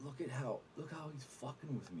 Look at how he's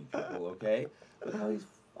fucking with me, people. Okay, look how he's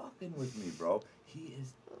fucking with me, bro. He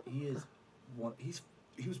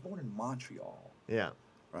was born in Montreal, Yeah.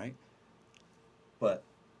 right? But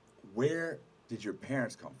where did your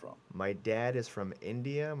parents come from? My dad is from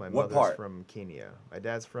India. My What mother's part? from Kenya. My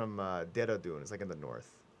dad's from Dehradun. It's like in the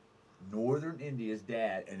north. Northern India's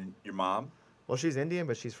dad, and your mom. Well, she's Indian,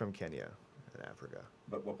 but she's from Kenya in Africa.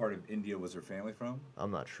 But what part of India was her family from?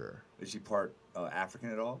 I'm not sure. Is she part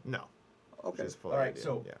African at all? No. Okay. She's full All right. Indian.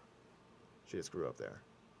 So yeah. She just grew up there.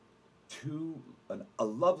 a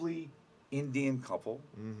lovely Indian couple.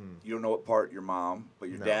 Mm-hmm. You don't know what part your mom, but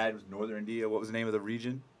your No. dad was Northern India. What was the name of the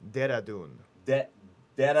region? Dehradun.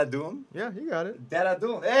 Dehradun? Yeah, you got it.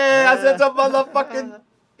 Dehradun. Hey, I said some motherfucking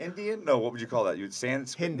Indian? No, what would you call that? You'd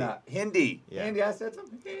Sanskrit? Hindi. Nah, Hindi. Yeah. Hindi, I said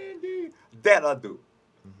something. Hindi. Dehradun.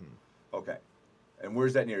 Mm-hmm. Okay. And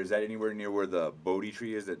where's that near? Is that anywhere near where the Bodhi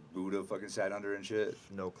tree is that Buddha fucking sat under and shit?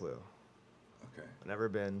 No clue. Okay. Never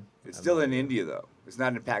been. It's I've still no in idea. India, though. It's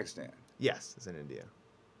not in Pakistan. Yes, it's in India.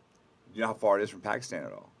 Do you know how far it is from Pakistan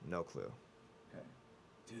at all? No clue. Okay.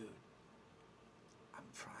 Dude, I'm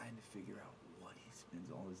trying to figure out what he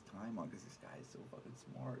spends all his time on because this guy is so fucking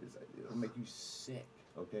smart. It'll make you sick,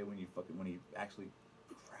 okay, when he actually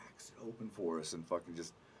cracks it open for us and fucking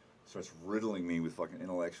just starts riddling me with fucking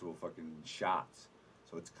intellectual fucking shots.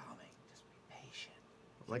 So it's coming. Just be patient.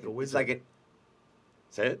 Like a It's wizard. like it.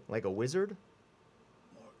 Say it. Like a wizard?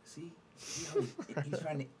 More. See how he's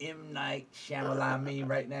trying to M. Night Shyamalan me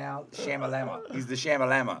right now? Shyamalama. He's the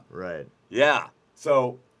Shyamalama. Right. Yeah.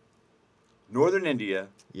 So Northern India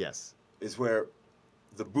Yes. is where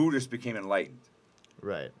the Buddhists became enlightened.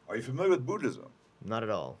 Right. Are you familiar with Buddhism? Not at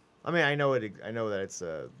all. I mean, I know it. I know that it's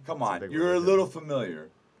a. Come it's a on, big you're a religion. little familiar.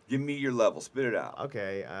 Give me your level. Spit it out.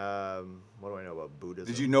 Okay. What do I know about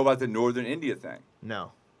Buddhism? Did you know about the Northern India thing?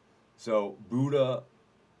 No. So Buddha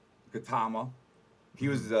Gautama, he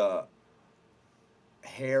was the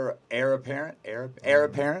heir apparent,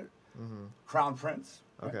 Mm-hmm. crown prince.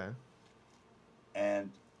 Right? Okay. And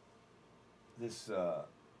this the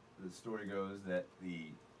story goes that the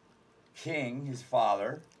king, his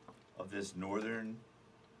father, of this Northern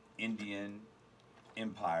Indian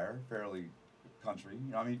empire, fairly country,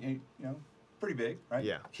 pretty big, right?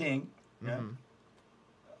 Yeah. King, Mm-hmm.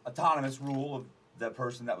 autonomous rule of that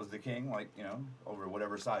person that was the king, over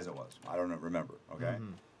whatever size it was. I don't remember, okay?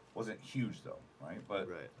 Mm-hmm. Wasn't huge though, right? But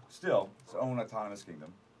Right. still, its own autonomous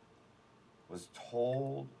kingdom. Was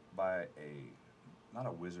told by not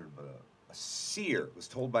a wizard, but a seer. Was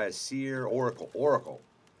told by a seer, oracle,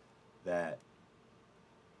 that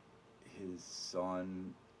his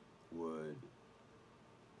son would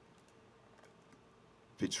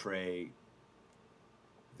betray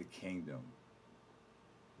the kingdom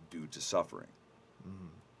due to suffering.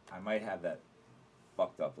 Mm-hmm. I might have that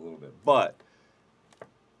fucked up a little bit, but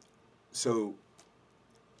so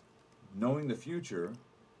knowing the future,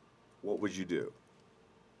 what would you do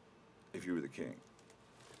if you were the king?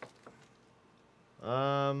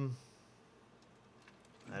 I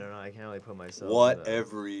don't know. I can't really put myself. What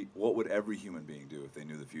in would every human being do if they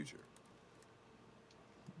knew the future?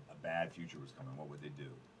 A bad future was coming. What would they do?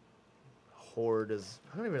 Hoard is.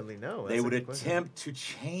 I don't even really know. They That's a would good question. attempt to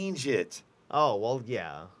change it. Oh well,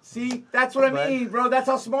 yeah. See, that's what I But- mean, bro. That's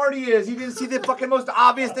how smart he is. He didn't see the fucking most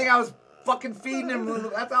obvious thing I was fucking feeding him.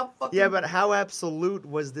 That's how fucking. Yeah, but how absolute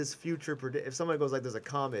was this future? If someone goes like, "There's a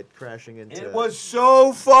comet crashing into," It was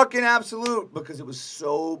so fucking absolute because it was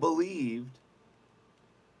so believed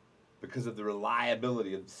because of the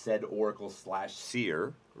reliability of said oracle /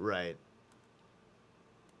 seer. right.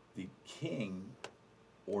 The king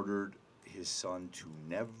ordered his son to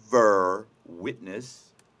never witness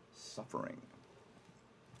suffering.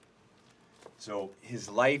 So his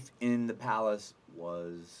life in the palace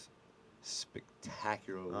was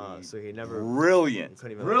spectacularly So he never brilliant.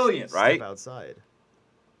 couldn't even Brilliant, like, right? Step outside.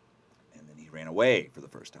 And then he ran away for the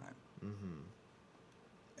first time. Mm-hmm.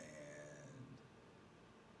 And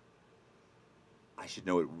I should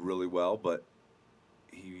know it really well, but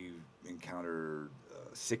he encountered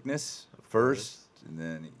sickness first, and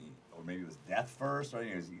then, or maybe it was death first, right?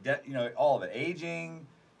 All of it. Aging.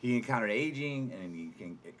 He encountered aging, and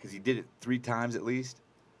because he did it 3 times at least,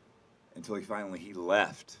 until he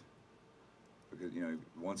left. Because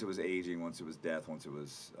once it was aging, once it was death, once it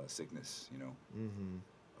was sickness, Mm-hmm.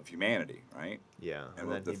 of humanity, right? Yeah.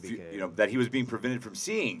 And then the he became. that he was being prevented from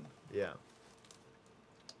seeing. Yeah.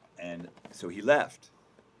 And so he left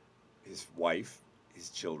his wife, his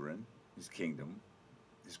children, his kingdom,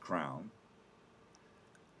 his crown,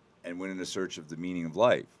 and went in search of the meaning of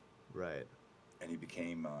life. Right. And he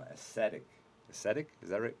became ascetic. Ascetic? Is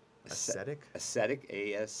that right? Ascetic? Ascetic,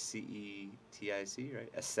 Ascetic, right?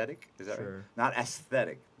 Ascetic, is that right? Sure. Not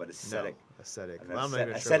aesthetic, but ascetic. No, ascetic. And Well, I'm not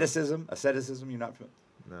even sure. Asceticism, you're not familiar?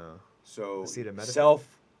 No. So Acetaminophen?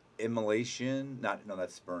 self-immolation,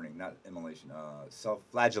 that's burning, not immolation.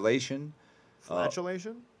 Self-flagellation.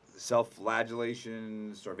 Flatulation?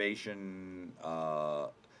 Self-flagellation, starvation.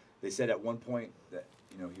 They said at one point that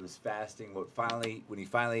he was fasting. When he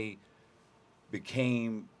finally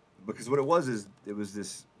became, because what it was is it was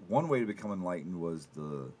this one way to become enlightened was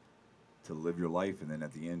to live your life, and then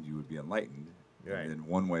at the end you would be enlightened. Right. And then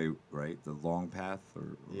one way, right, the long path,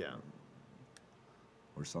 Yeah.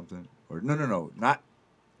 or something, or no, not.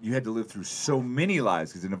 You had to live through so many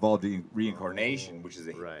lives because it involved reincarnation, which is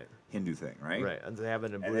a Right. Hindu thing, right? Right. And do they have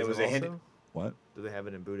it in And there Buddhism was a also? What? Do they have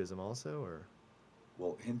it in Buddhism also, or?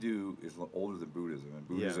 Well, Hindu is older than Buddhism, and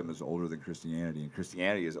Buddhism is older than Christianity, and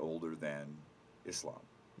Christianity is older than Islam.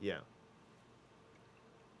 Yeah.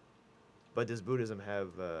 But does Buddhism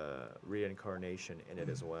have reincarnation in it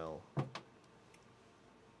as well?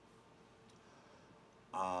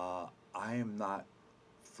 I am not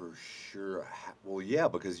for sure. Well, yeah,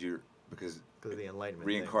 because Because of the Enlightenment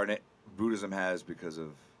reincarnate Buddhism has because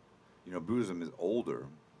of Buddhism is older,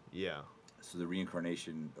 Yeah. so the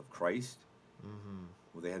reincarnation of Christ. Mm-hmm.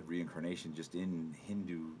 Well, they had reincarnation just in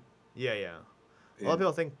Hindu. Yeah, yeah. A lot of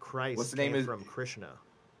people think Christ what's the came name from Krishna,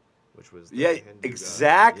 which was the Yeah, Hindu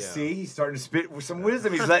exact. God. Yeah. See, he's starting to spit with some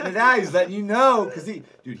wisdom. He's letting it out. He's letting you know because he's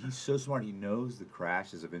so smart. He knows the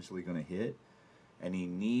crash is eventually going to hit, and he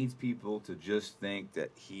needs people to just think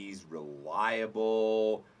that he's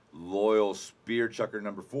reliable, loyal spear chucker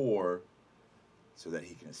number 4 so that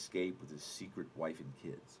he can escape with his secret wife and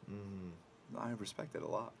kids. I respect that a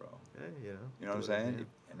lot, bro. Yeah, You know what I'm saying?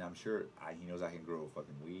 And I'm sure he knows I can grow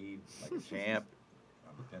fucking weed like a champ.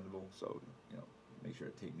 I'm dependable, so, make sure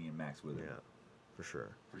to take me and Max with him. Yeah, for sure.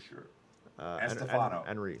 For sure. And Stefano.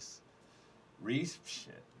 And Reese. Reese?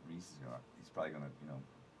 Shit. Reese is he's probably going to,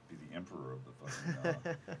 be the emperor of the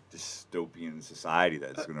fucking dystopian society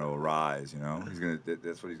that's going to arise, He's going to,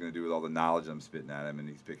 that's what he's going to do with all the knowledge I'm spitting at him and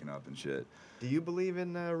he's picking up and shit. Do you believe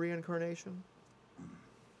in reincarnation?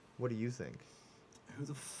 What do you think? Who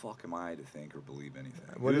the fuck am I to think or believe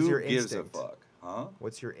anything? What is your instinct? Who gives a fuck? Huh?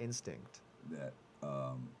 What's your instinct? That,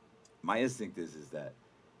 my instinct is that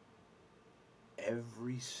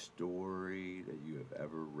every story that you have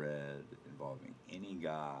ever read involving any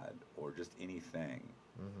god or just anything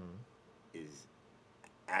is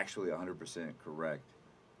actually 100% correct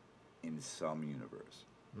in some universe.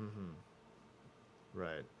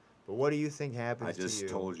 Right. But what do you think happens to you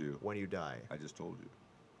told you when you die? I just told you.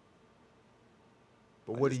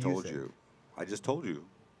 But what do you think? I just told you.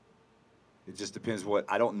 It just depends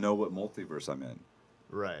I don't know what multiverse I'm in.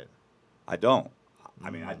 Right. I don't. I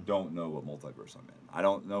mean, I don't know what multiverse I'm in. I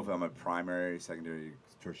don't know if I'm a primary, secondary,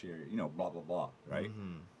 tertiary, blah, blah, blah, right?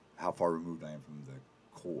 How far removed I am from the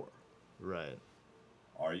core. Right.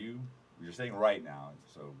 Are you? You're saying right now,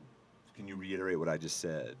 so can you reiterate what I just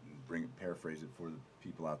said and paraphrase it for the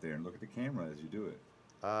people out there and look at the camera as you do it?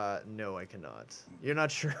 No, I cannot. You're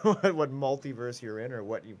not sure what multiverse you're in or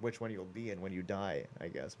which one you'll be in when you die, I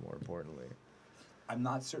guess, more importantly. I'm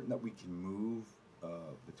not certain that we can move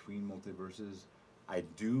between multiverses. I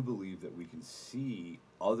do believe that we can see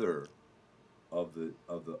other of the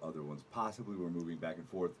other ones. Possibly we're moving back and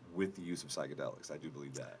forth with the use of psychedelics. I do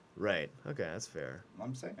believe that. Right. Okay, that's fair.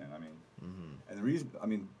 I'm saying, and the reason,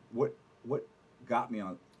 what got me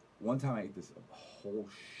on, one time I ate this whole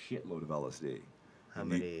shitload of LSD. How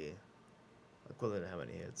many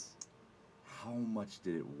hits? How much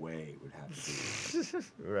did it weigh would have to be.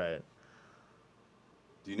 Right.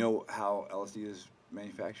 Do you know how LSD is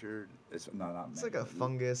manufactured? It's not. It's like a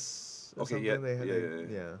fungus. Or okay. Something.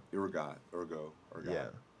 Yeah. Ergo. Yeah.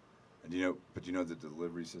 And do you know the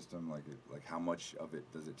delivery system? Like how much of it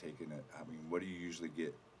does it take in it? What do you usually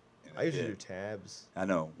get? I usually do tabs. I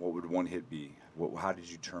know. What would one hit be? How did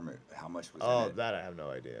you term it? How much was in it? Oh, that I have no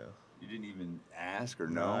idea. You didn't even ask or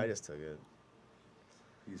No, know? I just took it.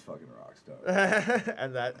 He's fucking a rock star.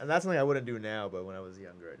 and that's something I wouldn't do now, but when I was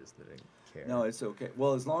younger, I just didn't care. No, it's okay.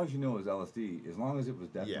 Well, as long as you know it was LSD, as long as it was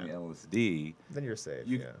definitely LSD, then you're safe.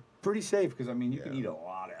 Pretty safe because you can eat a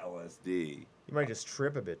lot of LSD. You might just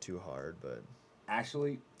trip a bit too hard, but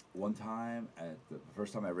actually, one time the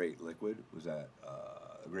first time I ever ate liquid was at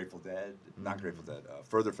Grateful Dead, not Grateful Dead,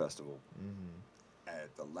 Further Festival.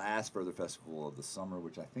 At the last Further Festival of the summer,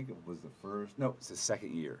 which I think it was it's the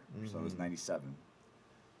second year, so it was 97.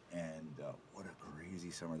 And what a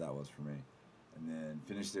crazy summer that was for me. And then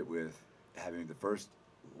finished it with having the first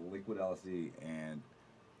liquid LSD, and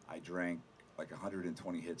I drank like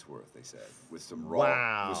 120 hits worth, they said, with some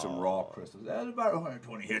raw crystals. That's about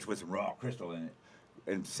 120 hits with some raw crystal in it,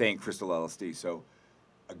 and saying crystal LSD. So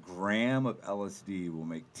a gram of LSD will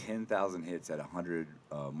make 10,000 hits at 100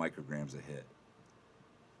 micrograms a hit.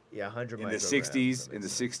 Yeah, 100 in micrograms. In the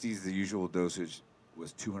 60s, the usual dosage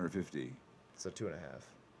was 250. So 2.5.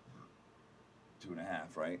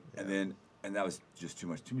 2.5, right? Yeah. And that was just too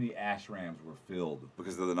much. Too many ashrams were filled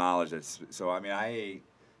because of the knowledge. I ate,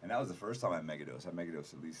 and that was the first time I megadosed. I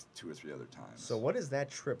megadosed at least 2 or 3 other times. So what is that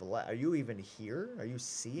trip like? Are you even here? Are you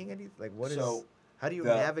seeing anything? Like how do you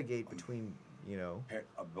navigate between,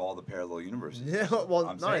 of all the parallel universes? Yeah, well,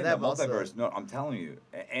 I'm not saying that the multiverse. No, I'm telling you,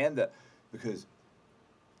 because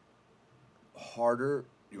harder.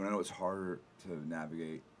 You want to know what's harder to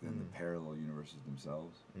navigate than the parallel universes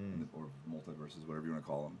themselves, or multiverses, whatever you want to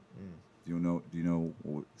call them? Do you know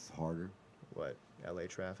what's harder? What? LA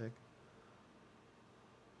traffic?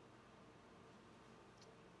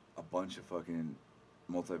 A bunch of fucking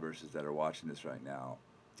multiverses that are watching this right now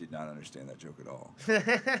did not understand that joke at all.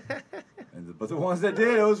 But the ones that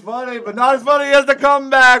did, it was funny, but not as funny as the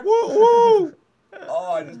comeback. Woo woo!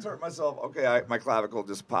 Oh, I just hurt myself. Okay, my clavicle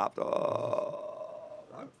just popped. Oh.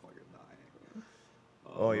 I'm fucking dying.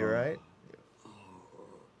 Oh, you're right?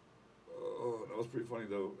 Oh, that was pretty funny,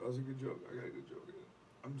 though. That was a good joke. I got a good joke.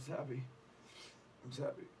 I'm just happy.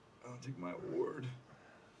 I'll take my award.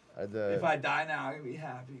 If I die now, I'm going to be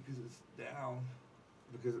happy because it's down.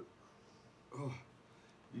 Because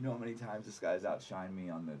You know how many times this guy's outshined me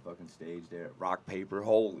on the fucking stage there at Rock Paper?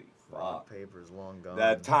 Holy fuck. Rock Paper's long gone.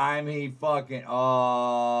 That time he fucking,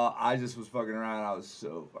 I just was fucking around. I was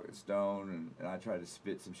so fucking stoned, and I tried to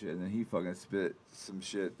spit some shit, and then he fucking spit some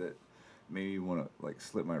shit that made me want to like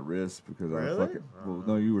slip my wrist because I was fucking. Well,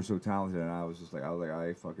 no, you were so talented, and I was like,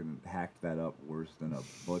 I fucking hacked that up worse than a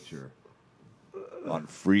butcher on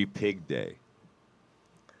Free Pig Day.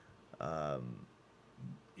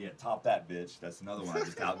 Yeah, top that bitch. That's another one.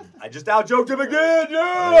 I just out joked him again.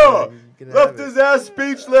 Yeah, left his ass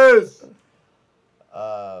speechless.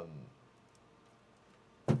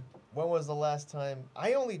 When was the last time?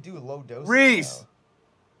 I only do low doses.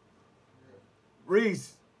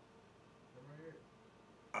 Reese.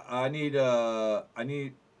 I need. Is a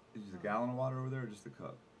gallon of water over there or just a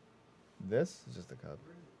cup? This is just a cup.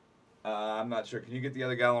 I'm not sure. Can you get the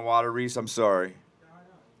other gallon of water, Reese? I'm sorry.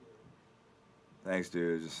 Thanks,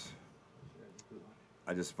 dude.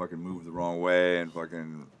 I just fucking moved the wrong way and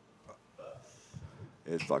fucking.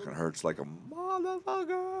 It fucking hurts like a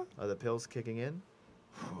motherfucker. Are the pills kicking in?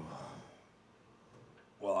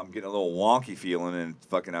 Well, I'm getting a little wonky feeling and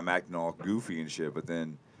fucking I'm acting all goofy and shit, but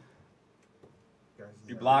then.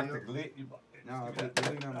 You blocked the glitch. No, I put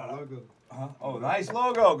the on my logo. Huh? Oh, nice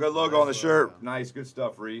logo. Good logo on the shirt. Nice, good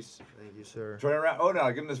stuff, Reese. Thank you, sir. Turn around. Oh,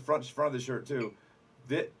 no, give him this front of the shirt, too.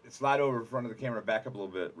 Slide over in front of the camera. Back up a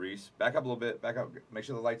little bit, Reese. Back up a little bit. Back up. Make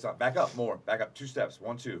sure the light's on. Back up more. Back up. 2 steps.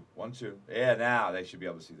 1, 2. 1, 2. Yeah, now they should be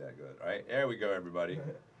able to see that good. All right? There we go, everybody.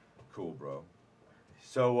 Cool, bro.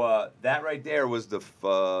 So that right there was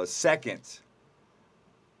the second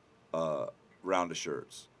round of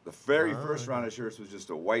shirts. The very first round of shirts was just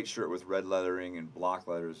a white shirt with red lettering and block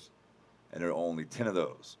letters, and there are only 10 of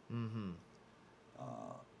those. Mm-hmm.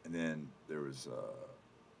 And then there was,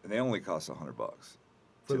 and they only cost $100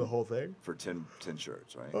 for the whole thing. For 10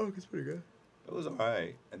 shirts, right? Oh, that's pretty good. It was all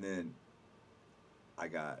right. And then I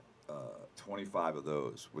got 25 of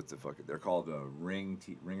those with the fucking. They're called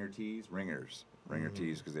ringer tees because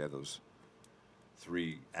they have those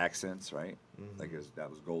 3 accents, right? Mm-hmm. Like that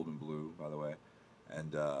was gold and blue, by the way.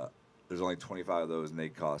 And there's only 25 of those, and they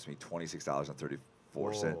cost me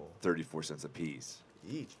 $26.34 a piece.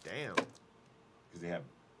 Each, damn. Because they have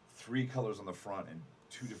 3 colors on the front and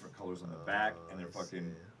 2 different colors on the back, and they're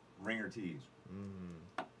fucking ringer tees.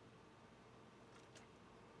 Mm-hmm.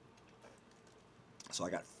 So I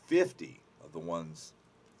got 50 of the ones,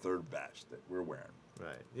 3rd batch that we're wearing.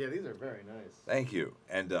 Right. Yeah, these are very nice. Thank you.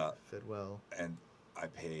 And fit well. And I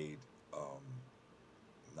paid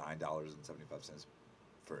 $9.75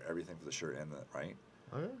 for everything for the shirt and the right.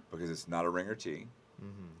 Okay. Because it's not a ringer tee.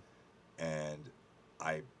 Mm-hmm. And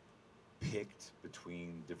I picked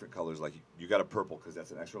between different colors. Like you got a purple because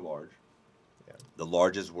that's an extra large. Yeah. The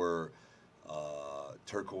larges were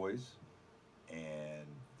turquoise, and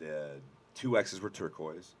the 2Xs were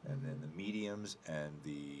turquoise, and then the mediums and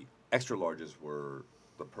the extra larges were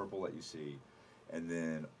the purple that you see, and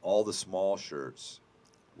then all the small shirts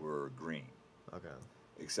were green. Okay.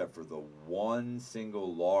 Except for the one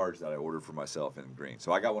single large that I ordered for myself in green.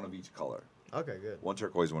 So I got one of each color. Okay, good. 1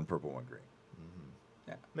 turquoise, 1 purple, 1 green. Mm-hmm.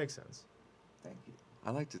 Yeah. Makes sense. Thank you.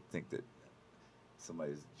 I like to think that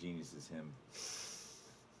somebody as genius as him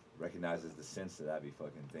recognizes the sense that I be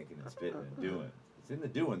fucking thinking and spitting and doing. It's in the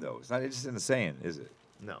doing, though. It's not just in the saying, is it?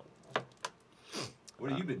 No.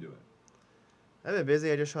 What have you been doing? I've been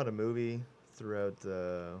busy. I just shot a movie throughout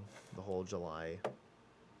the whole July.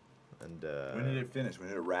 And when did it finish? When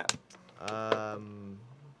did it wrap?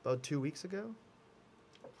 About 2 weeks ago.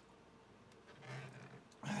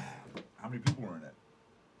 How many people were in it?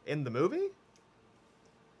 In the movie?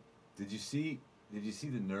 Did you see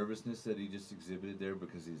the nervousness that he just exhibited there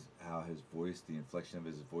because how his voice, the inflection of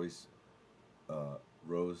his voice,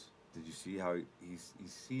 rose? Did you see how he's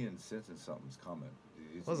seeing, sensing something's coming?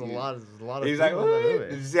 There's a lot of he's people like, in that movie.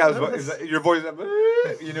 Did you see how your voice?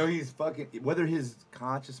 You know, he's fucking. Whether his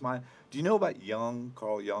conscious mind. Do you know about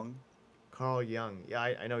Carl Jung? Carl Jung. Yeah,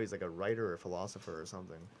 I know he's like a writer or philosopher or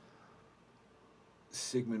something.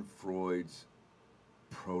 Sigmund Freud's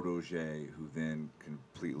protege, who then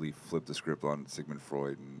completely flipped the script on Sigmund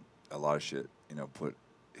Freud and a lot of shit, put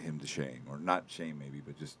him to shame, or not shame maybe,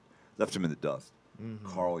 but just left him in the dust. Mm-hmm.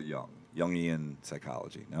 Carl Jung, Jungian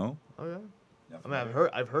psychology. No? Oh yeah. I mean,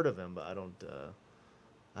 I've heard of him, but I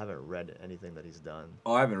haven't read anything that he's done.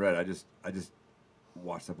 Oh, I haven't read. I just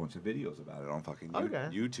watched a bunch of videos about it on fucking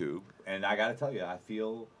YouTube, and I gotta tell you, I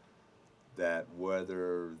feel that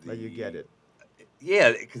that you get it.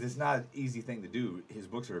 Yeah, because it's not an easy thing to do. His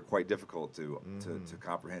books are quite difficult to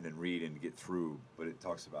comprehend and read and get through. But it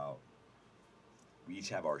talks about we each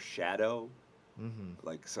have our shadow,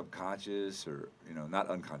 like subconscious or not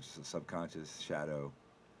unconscious, a subconscious shadow,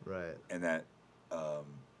 Right. and that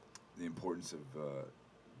the importance of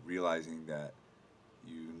realizing that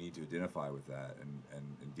you need to identify with that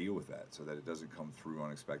and deal with that so that it doesn't come through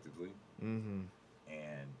unexpectedly. Mm-hmm.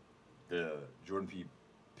 And the Jordan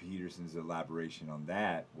Peterson's elaboration on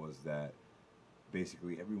that was that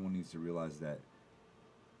basically everyone needs to realize that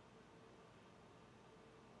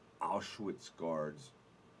Auschwitz guards,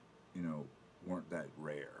 weren't that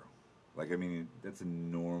rare. Like, I mean, that's a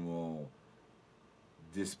normal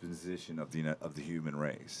disposition of the human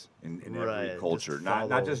race in Right, every culture. just Not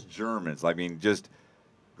follow- just Germans. I mean, just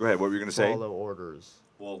go ahead. What were you going to say? Follow orders.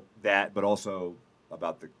 Well, that, but also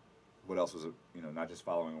about what else was it? Not just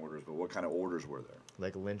following orders, but what kind of orders were there?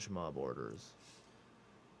 Like lynch mob orders.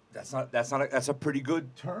 That's a pretty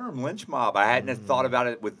good term, lynch mob. I hadn't thought about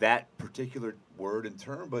it with that particular word and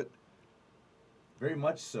term, but very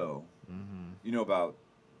much so. Mm-hmm. You know about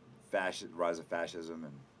rise of fascism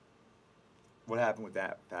and what happened with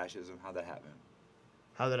that fascism? How'd that happen?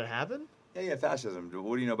 How did it happen? Yeah, fascism.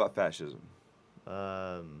 What do you know about fascism?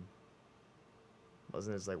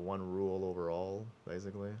 Wasn't it like one rule overall,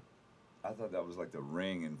 basically? I thought that was like the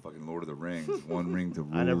ring in fucking Lord of the Rings. One ring to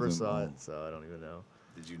rule. I never them saw all. it, so I don't even know.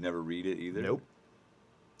 Did you never read it either? Nope.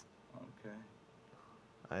 Okay.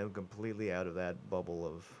 I am completely out of that bubble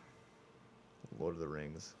of Lord of the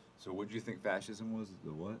Rings. So what do you think fascism was?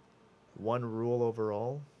 The what? One rule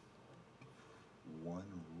overall? One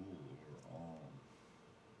rule overall.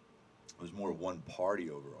 It was more one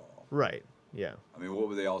party overall. Right, yeah. I mean, what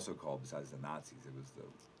were they also called besides the Nazis? It was the...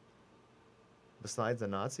 Besides the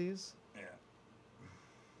Nazis? Yeah.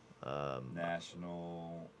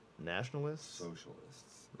 National... Nationalists?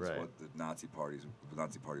 Socialists. That's Right. what the Nazi Party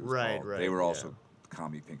was Right, called. right, They were yeah. also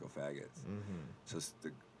commie pinko faggots. Mm-hmm. So it's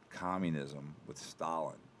the communism with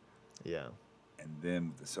Stalin, Yeah, and then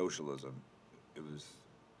with the socialism, it was...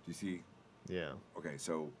 Do you see? yeah. Okay,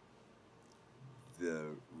 so the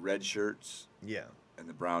red shirts Yeah. and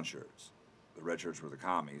the brown shirts. The red shirts were the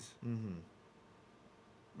commies. Mm-hmm.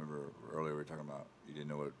 Remember earlier we were talking about you didn't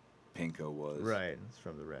know what pinko was. Right, it's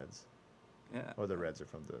from the Reds. Yeah. Or the Reds are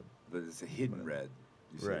from the... But it's a hidden red.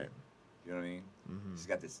 You see? Right. You know what I mean? Mm-hmm. It's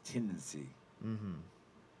got this tendency. Mm-hmm.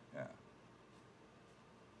 Yeah.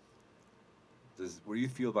 What do you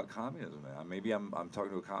feel about communism, man? Maybe I'm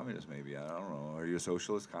talking to a communist. Maybe I don't know. Are you a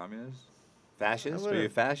socialist, communist, fascist? Are you a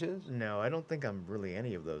fascist? No, I don't think I'm really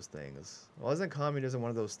any of those things. Well, isn't communism one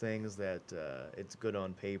of those things that it's good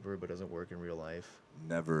on paper but doesn't work in real life?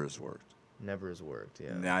 Never has worked. Never has worked,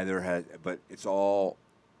 yeah. Neither has, but it's all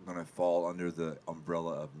going to fall under the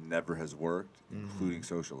umbrella of never has worked, including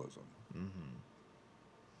socialism. Mm-hmm.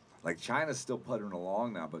 Like China's still puttering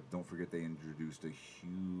along now, but don't forget they introduced a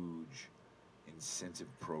huge incentive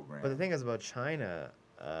program. But the thing is about China,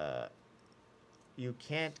 you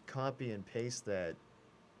can't copy and paste that.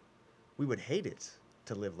 We would hate it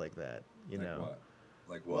to live like that, you like know. What?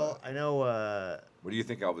 Like what? Well, I know. What do you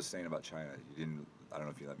think I was saying about China? You didn't. I don't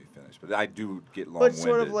know if you let me finish, but I do get But long-winded.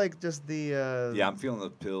 sort of like just the. Yeah, I'm feeling the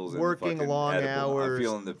pills. Working and the fucking long edible. I'm hours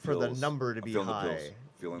feeling the for the pills. number to I'm be feeling the high. pills.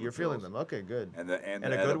 Feeling You're the feeling pills. them. Okay, good. And the In a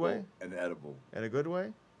good edible, way? And the edible. In a good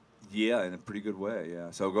way? Yeah, in a pretty good way.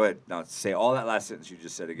 Yeah. So go ahead now. Say all that last sentence you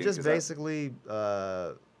just said again. Just 'cause basically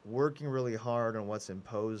working really hard on what's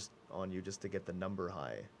imposed on you just to get the number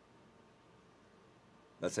high.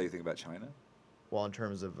 That's how you think about China. Well, in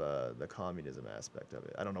terms of the communism aspect of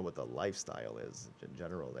it, I don't know what the lifestyle is in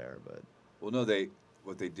general there, but Well, no,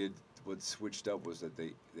 what switched up was that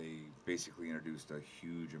they basically introduced a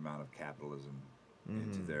huge amount of capitalism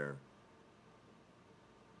into their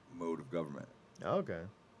mode of government. okay.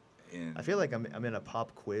 In I feel like I'm in a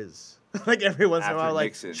pop quiz, like every once in a After while,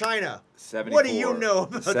 like Nixon, China. 74, What do you know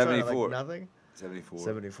about China? 74. Like nothing. 74.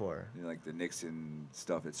 74. You know, like the Nixon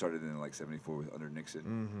stuff. It started in like 74 under Nixon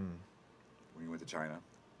Mm-hmm. when he went to China.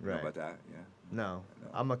 You Right. know about that? Yeah. No, No.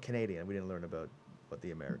 I'm a Canadian. We didn't learn about what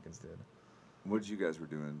the Americans did. What you guys were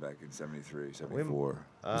doing back in 73, 74?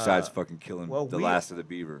 uh, Besides fucking killing well, the we- last of the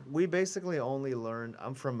beaver. We basically only learned.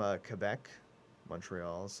 I'm from Quebec,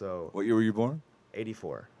 Montreal, so What year were you born?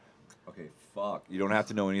 84. Okay, fuck. You don't have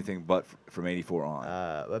to know anything but from 84 on.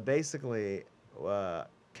 But basically,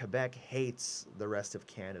 Quebec hates the rest of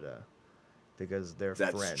Canada because they're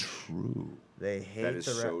That's French. true. They hate That is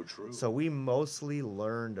the so true. So we mostly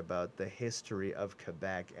learned about the history of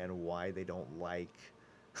Quebec and why they don't like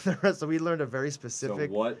the rest. So we learned a very specific.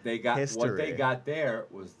 So what they got history. there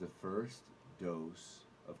was the first dose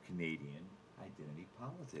of Canadian identity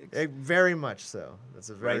politics. Very much so.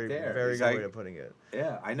 That's a Right very, there. very It's good way like- of putting it.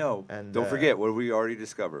 Yeah, I know. And, Don't forget, what did we already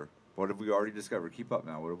discover? What have we already discovered? Keep up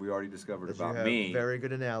now. What have we already discovered That about you have me? very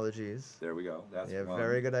good analogies. There we go. That's You have one.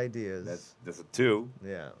 very good ideas. That's a 2.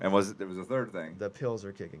 Yeah. And there was a third thing. The pills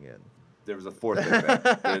are kicking in. There was a fourth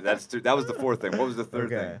thing. That's 2. That was the fourth thing. What was the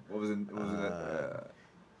third Okay. thing? What was in?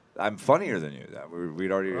 I'm funnier than you.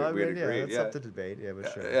 We'd already Well, I we'd mean, yeah, agreed. that's up to debate. Yeah,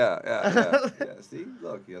 but sure. Yeah. See,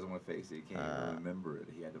 look, he doesn't want to face it. He can't even remember it.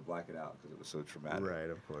 He had to black it out because it was so traumatic. Right,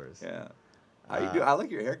 of course. Yeah. How you do? I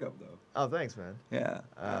like your haircut though. Oh, thanks, man. Yeah.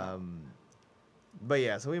 But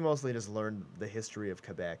yeah, so we mostly just learned the history of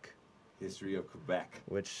Quebec, History of Quebec.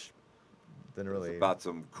 which didn't It's really. about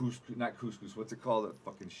some couscous, not couscous. What's it called? That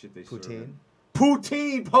fucking shit they serve.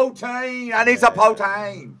 Poutine? Poutine. I need some Yeah.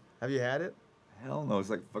 poutine. Have you had it? Hell no. It's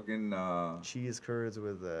like fucking. Cheese curds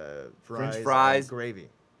with French fries, fries. and gravy.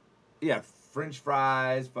 Yeah, French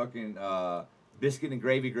fries, fucking biscuit and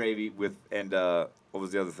gravy with what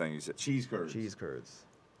was the other thing you said? Cheese curds. Cheese curds.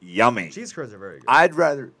 Yummy. Cheese curds are very good. I'd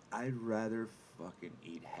rather fucking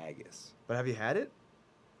eat haggis. But have you had it?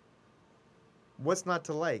 What's not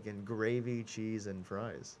to like in gravy, cheese, and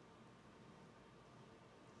fries?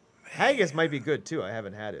 Haggis might be good too. I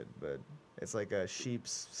haven't had it, but it's like a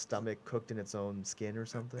sheep's stomach cooked in its own skin or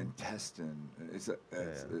something. Intestine. It's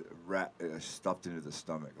Yeah. stuffed into the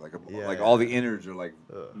stomach. Like Yeah, like all the yeah. innards are like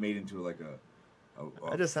Ugh. made into like a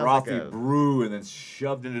That just sounds like frothy a- brew and then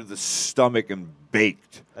shoved into the stomach and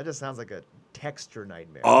baked. That just sounds like a texture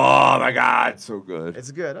nightmare. Oh my god, it's so good.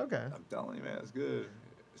 It's good. Okay. I'm telling you, man, it's good.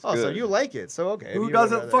 It's Oh, so good. you like it? So okay. if Who you would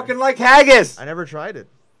doesn't rather- fucking like haggis? I never tried it.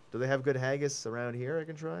 Do they have good haggis around here? I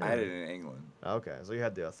can try. I had or- it in England. Okay, so you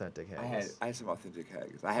had the authentic haggis. I had some authentic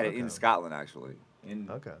haggis. I had it in Okay. Scotland actually.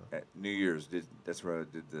 Okay. At New Year's. That's where I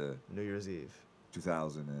did the New Year's Eve.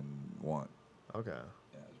 2001. Okay. Yeah, it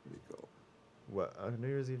was pretty cool. What? New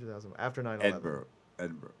Year's Eve 2000 after 9/11.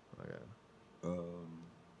 Edinburgh. Okay.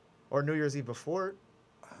 Or New Year's Eve before.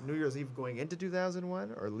 New Year's Eve going into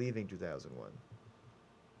 2001 or leaving 2001.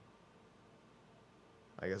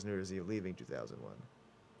 I guess New Year's Eve leaving 2001.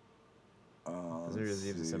 Because New Year's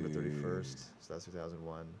Eve is December 31st, so that's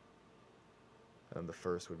 2001. And the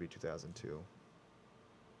first would be 2002.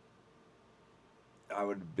 I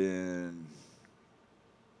would have been.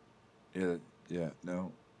 Yeah,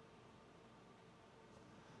 no.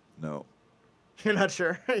 You're not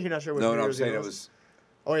sure? You're not sure what New I'm Year's Eve saying it was? was.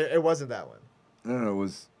 Oh, yeah, it wasn't that one. No, it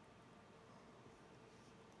was.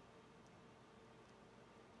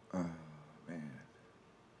 Man.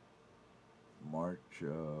 March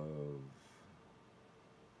of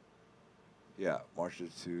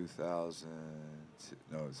 2000.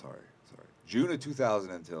 No, sorry. June of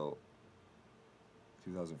 2000 until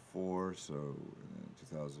 2004. So, and then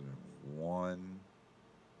 2001.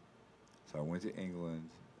 So I went to England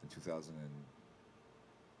in 2000.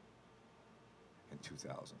 In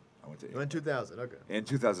 2000, I went to You went England. 2000, okay. In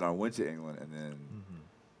 2000, I went to England, and then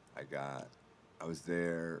Mm-hmm. I was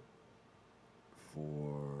there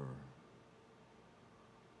for,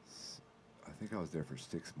 I think I was there for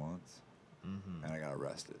 6 months, Mm-hmm. and I got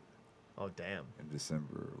arrested Oh, damn. in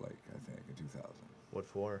December, I think, in 2000, What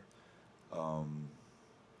for?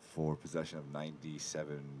 for possession of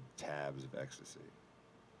 97 tabs of ecstasy.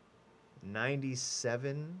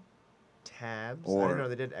 97 tabs? I Or didn't know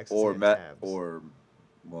they did ecstasy or in met tabs. or,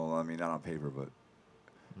 well, I mean not on paper, but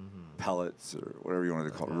Mm-hmm. pellets or whatever you wanted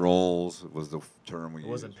to call it. Okay. Rolls was the term we It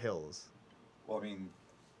used. wasn't pills. Well, I mean,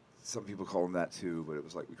 some people call them that too, but it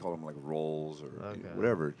was like we call them like rolls or Okay.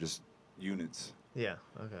 whatever, just units, Yeah,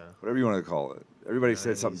 okay. whatever you want to call it. Everybody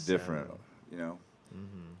said something 97. different, you know.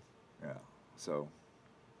 Mm-hmm. Yeah. So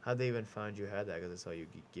How'd they even find you had that? Because they saw you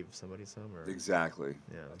give somebody some? Or? exactly,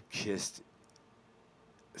 Yeah. kissed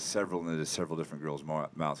several different girls'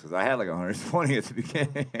 mouths because I had like 120 at the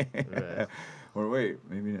beginning. Right. Or wait,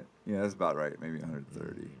 maybe that's about right. Maybe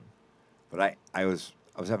 130. Mhm. But I was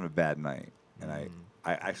having a bad night, and Mhm.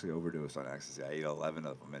 I actually overdosed on ecstasy. I ate 11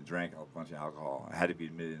 of them and drank a bunch of alcohol. I had to be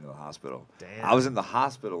admitted into the hospital. Damn. I was in the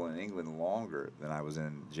hospital in England longer than I was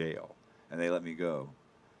in jail, and they let me go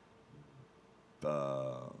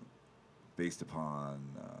based upon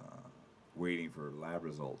waiting for lab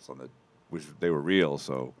results which they were real.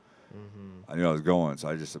 So Mm-hmm. I knew I was going, so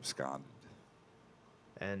I just absconded.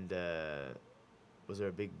 And was there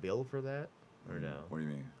a big bill for that? Or no? What do you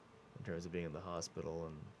mean? In terms of being in the hospital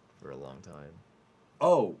and for a long time.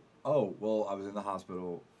 Oh, well, I was in the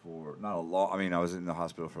hospital for not a long. I mean, I was in the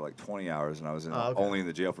hospital for like 20 hours, and I was Oh, okay. only in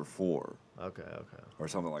the jail for 4 Okay. or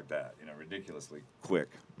something like that. You know, ridiculously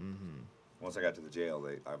quick. Mm-hmm. Once I got to the jail,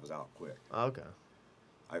 I was out quick. Okay.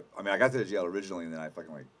 I mean, I got to the jail originally, and then I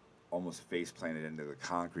fucking like almost face planted into the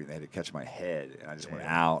concrete. And they had to catch my head, and I just went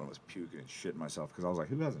Damn. out and was puking and shitting myself because I was like,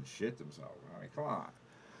 who hasn't shit themselves? I mean, come on.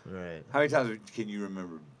 Right. How many times can you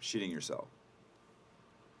remember shitting yourself?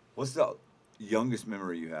 What's the youngest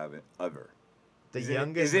memory you have ever? The Isn't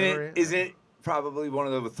youngest it, memory? Isn't it probably one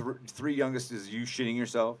of the three youngest is you shitting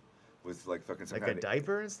yourself with like fucking some Like kind a of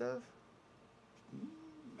diaper and stuff?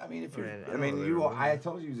 I mean, if you're, Man, I don't mean, really you. remember. I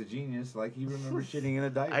told you he was a genius. Like he remembers shitting in a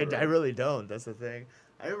diaper. I really don't. That's the thing.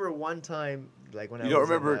 I remember one time, like when You I don't was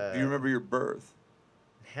remember? Do you remember your birth?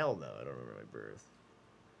 Hell no, I don't remember my birth.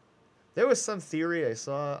 There was some theory I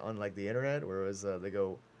saw on like the internet where it was they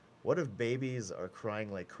go, what if babies are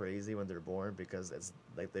crying like crazy when they're born because it's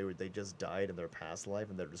like they just died in their past life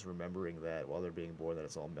and they're just remembering that while they're being born that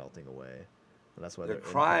it's all melting away, and that's why They're they're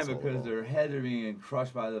crying because inconsolable. their heads are being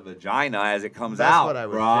crushed by the vagina as it comes That's out. what I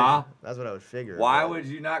would brah. figure. That's what I would figure. Why but- would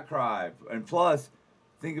you not cry? And plus,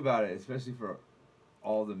 think about it, especially for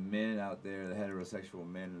all the men out there, the heterosexual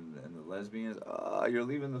men and the lesbians. You're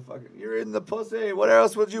leaving the fucking. You're in the pussy. What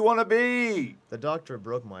else would you want to be? The doctor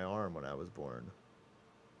broke my arm when I was born.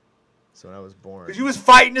 So when I was born, Because you was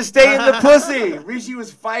fighting to stay in the pussy. Rishi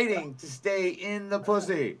was fighting to stay in the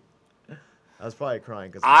pussy. I was probably crying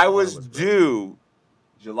because I was due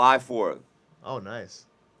July 4th. Oh, nice.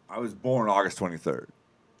 I was born August 23rd.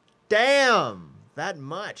 Damn, that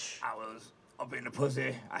much. I was up in the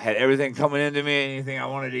pussy. I had everything coming into me, anything I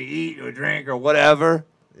wanted to eat or drink or whatever.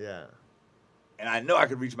 Yeah. And I know I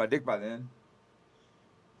could reach my dick by then.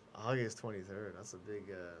 August 23rd. That's a big.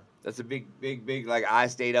 That's a big, like I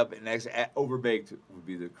stayed up and overbaked would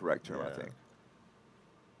be the correct term, I Yeah. think.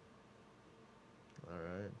 All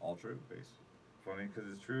right. All true, base. Funny because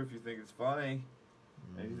it's true if you think it's funny.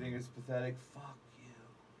 And if you think it's pathetic, fuck you.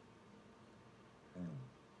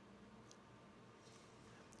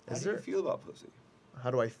 How do you feel about pussy?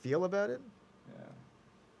 How do I feel about it? Yeah.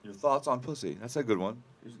 Your thoughts on pussy. That's a good one.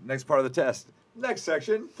 Here's the next part of the test. Next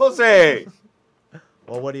section, pussy.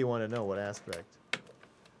 Well, what do you want to know? What aspect?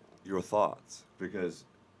 Your thoughts, because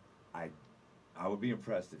I would be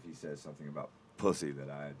impressed if he says something about pussy that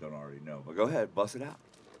I don't already know. But go ahead, bust it out.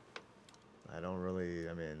 I don't really.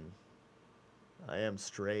 I mean, I am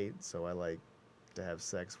straight, so I like to have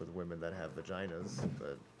sex with women that have vaginas.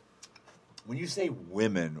 But When you say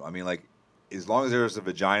women, I mean like, as long as there's a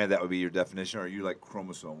vagina, that would be your definition, or are you like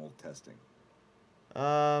chromosomal testing?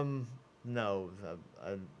 no,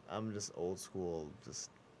 I'm just old school. Just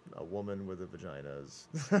a woman with a vagina is,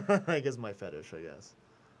 I guess, my fetish. I guess.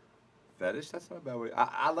 Fetish? That's not a bad way.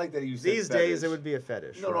 I like that you say These fetish. days, it would be a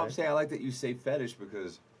fetish. No, right? I'm saying I like that you say fetish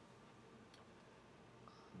because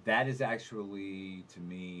that is actually, to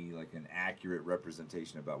me, like an accurate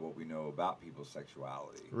representation about what we know about people's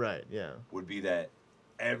sexuality. Right. Yeah. Would be that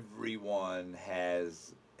everyone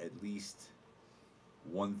has at least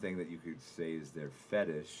one thing that you could say is their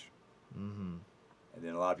fetish, Mm-hmm. and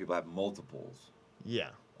then a lot of people have multiples. Yeah.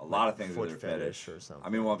 A lot of things are foot their fetish fetish or something. I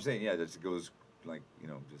mean, what I'm saying, yeah, that goes like,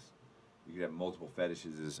 just you could have multiple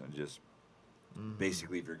fetishes and just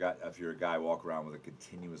basically if you're a guy, walk around with a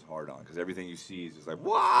continuous hard on because everything you see is just like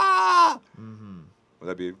wah. Mm-hmm. Would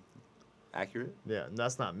that be accurate? Yeah, and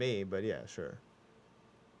that's not me, but yeah, sure.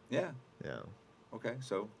 Yeah. Yeah. Okay,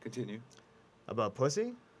 so continue. About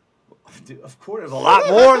pussy? Dude, of course, there's a lot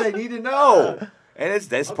more they need to know, and it's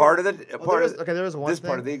this part of the there was one this thing.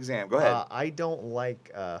 part of the exam. Go ahead. I don't like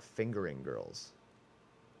fingering girls.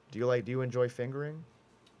 Do you enjoy fingering?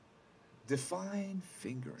 Define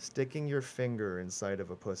fingering. Sticking your finger inside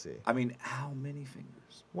of a pussy. I mean, how many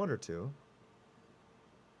fingers? One or two.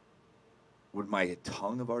 Would my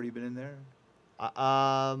tongue have already been in there?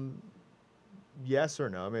 Yes or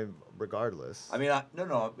no? I mean, regardless. I mean,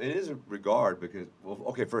 no, it is a regard because, well,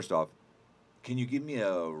 okay, first off, can you give me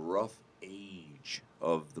a rough age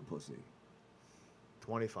of the pussy?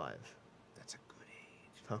 25. That's a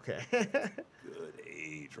good age. Okay. Good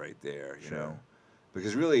age right there, you Sure. know?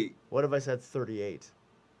 Because really, What if I said 38?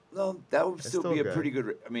 no, that would It's still still be a good. pretty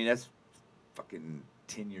good, I mean, that's fucking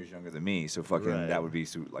 10 years younger than me, so fucking, Right. that would be,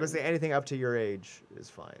 like, Let's say anything up to your age is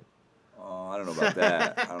fine. oh, I don't know about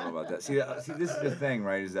that. I don't know about that. See, this is the thing,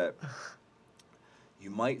 right? Is that you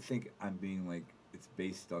might think I'm being like it's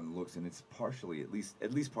based on looks, and it's partially, at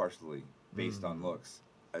least partially, based on looks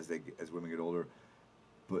as women get older.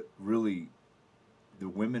 But really, the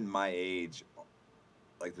women my age,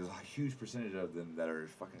 like there's a huge percentage of them that are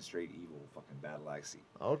fucking straight evil, fucking battle axe.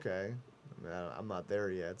 Okay. I mean, I'm not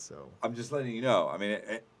there yet, so. I'm just letting you know. I mean,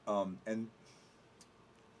 and.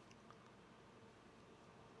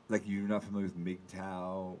 Like you're not familiar with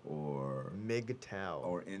MGTOW or MGTOW.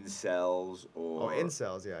 or incels or Oh,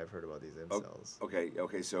 incels. Yeah, I've heard about these incels.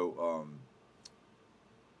 Okay, so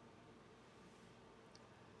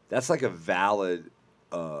that's like a valid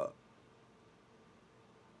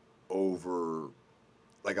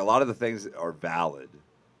like a lot of the things are valid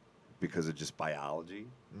because of just biology,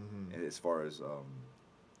 and as far as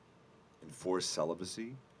enforced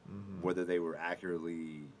celibacy, whether they were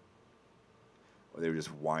accurately or they were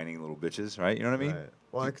just whining little bitches, right? You know what I mean? Right.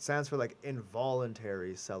 Well, it stands for like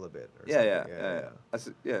involuntary celibate or Yeah, something. yeah.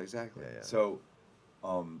 Yeah, exactly. Yeah, yeah. So,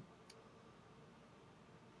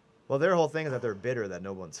 Well, their whole thing is that they're bitter that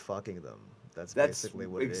no one's fucking them. That's basically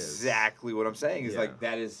what it is. exactly what I'm saying. Is Yeah. like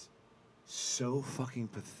that is so fucking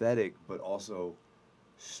pathetic, but also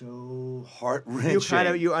so heart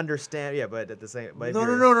wrenching. You understand, yeah, but at the same. But if No.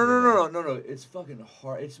 you're- It's fucking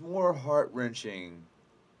heart. It's more heart wrenching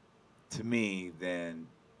to me than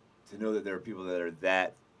to know that there are people that are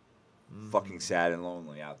that fucking sad and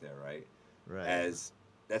lonely out there, right? Right. As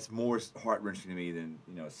that's more heart wrenching to me than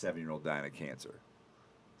a 7-year-old dying of cancer.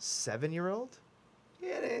 7-year-old?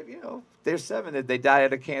 Yeah, they're 7. They die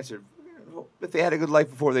out of cancer. If they had a good life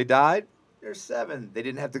before they died, they're 7. They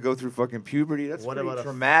didn't have to go through fucking puberty. That's What pretty about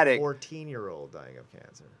traumatic. a 14-year-old dying of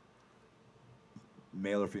cancer?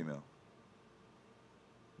 Male or female?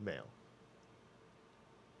 Male.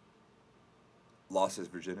 Lost his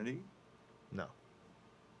virginity? No.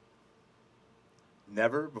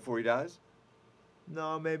 Never before he dies?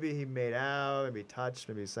 No, maybe he made out, maybe touched,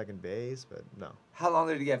 maybe second base, but no. How long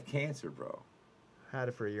did he have cancer, bro? Had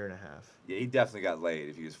it for a year and a half. Yeah, he definitely got laid.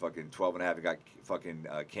 If he was fucking 12 and a half, he got fucking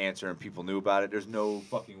cancer and people knew about it. There's no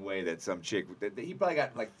fucking way that some chick... He probably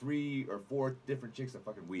got like 3 or 4 different chicks a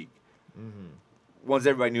fucking week. Once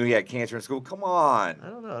everybody knew he had cancer in school. Come on. I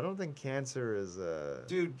don't know. I don't think cancer is...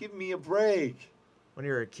 Dude, give me a break. When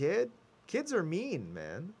you're a kid? Kids are mean,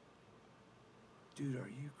 man. Dude, are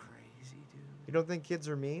you crazy, dude? You don't think kids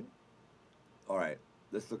are mean? All right,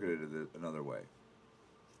 let's look at it another way.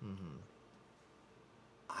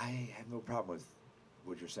 I have no problem with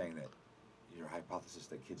what you're saying, that your hypothesis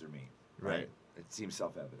that kids are mean. Right. It seems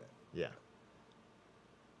self-evident. Yeah.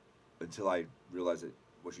 Until I realize that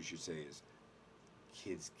what you should say is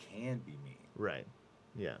kids can be mean. Right.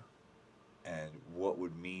 Yeah. And what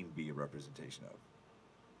would mean be a representation of?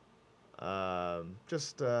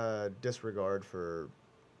 Just disregard for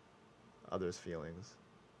others' feelings.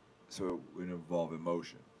 So it would involve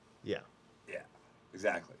emotion. Yeah. Yeah,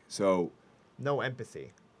 exactly. So... No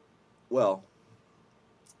empathy. Well,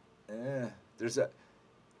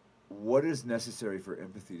 what is necessary for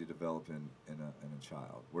empathy to develop in a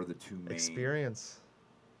child? What are the two main... Experience.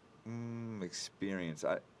 Experience.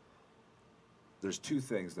 There's 2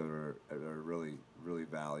 things that are really, really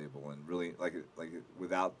valuable and really like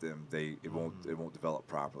without them it won't develop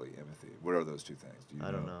properly. Empathy. What are those 2 things? Do you know?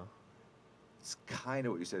 I don't know. It's kind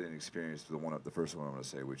of what you said in experience. The first one I'm going to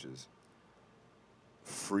say, which is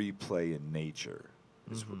free play in nature.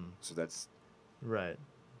 So that's right.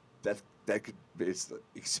 It's the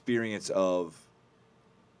experience of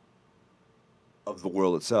the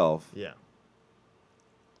world itself. Yeah.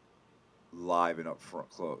 Live and up front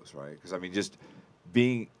close, right? Because I mean, just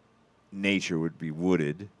being nature would be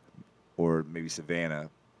wooded or maybe savanna,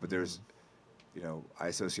 but there's, I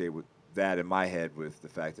associate with that in my head with the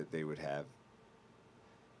fact that they would have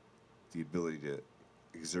the ability to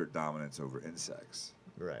exert dominance over insects.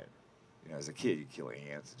 Right. As a kid, you kill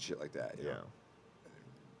ants and shit like that. You know?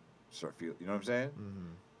 Start feel, you know what I'm saying?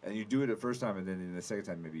 And you do it the first time, and then in the second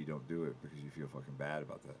time, maybe you don't do it because you feel fucking bad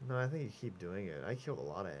about that. No, I think you keep doing it. I killed a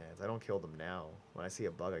lot of ants. I don't kill them now. When I see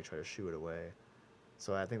a bug, I try to shoo it away.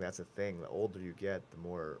 So I think that's the thing. The older you get, the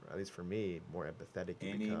more, at least for me, more empathetic you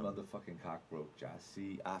Any become. motherfucking cockroach I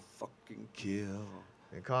see, I fucking kill.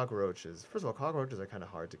 And cockroaches. First of all, cockroaches are kind of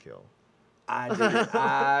hard to kill. I did it.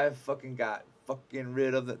 I fucking got fucking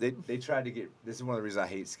rid of them. They tried to get... This is one of the reasons I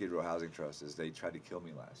hate Skid Row Housing Trust, is they tried to kill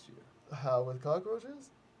me last year. How, with cockroaches?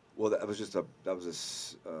 Well, that was just I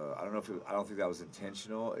don't know if I don't think that was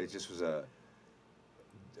intentional. It just was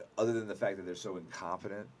other than the fact that they're so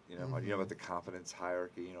incompetent, you know about the competence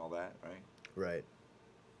hierarchy and all that, right? Right.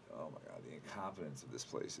 Oh my God, the incompetence of this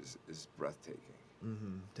place is breathtaking.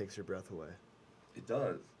 Takes your breath away. It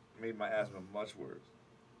does. It made my asthma much worse.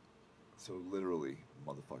 So literally,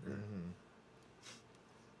 motherfucker.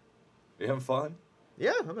 You having fun?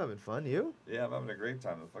 Yeah, I'm having fun. You? Yeah, I'm having a great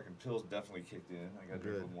time. The fucking pills definitely kicked in. I gotta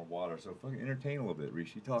drink a little more water. So fucking entertain a little bit,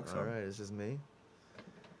 Rishi. Talk some. All right, it's just me.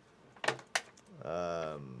 You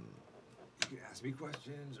can ask me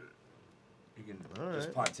questions, or you can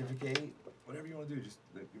just pontificate. Whatever you want to do, just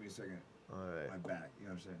give me a second. All right. My back, you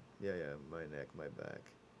know what I'm saying? Yeah, my neck, my back.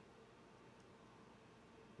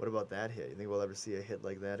 What about that hit? You think we'll ever see a hit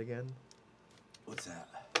like that again? What's that?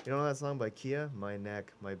 You know that song by Kia? My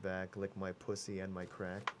neck, my back, lick my pussy and my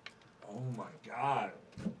crack. Oh my God.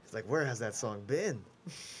 It's like, where has that song been?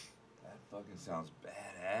 That fucking sounds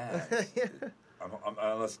badass.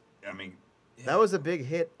 Unless, I mean... Yeah. That was a big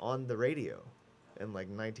hit on the radio in like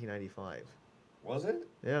 1995. Was it?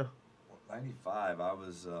 Yeah. 95, I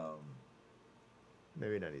was...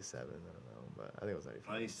 Maybe 97, I don't know, but I think it was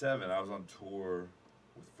 95. 97, I was on tour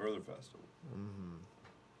with Further Festival. Mm-hmm.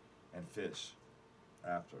 And Fish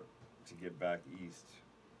after to get back east.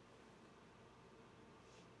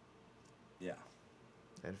 Yeah.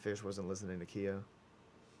 And Fish wasn't listening to Kia.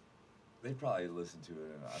 They probably listened to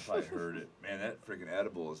it and I probably heard it. Man, that freaking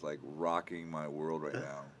edible is like rocking my world right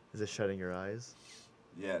now. Is it shutting your eyes?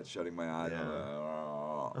 Yeah, it's shutting my eyes.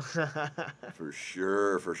 Yeah. For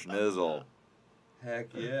sure, for schnizzle.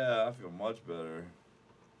 Heck yeah, I feel much better.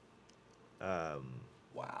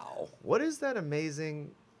 Wow. What is that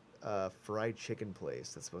amazing fried chicken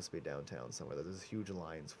place that's supposed to be downtown somewhere? There's huge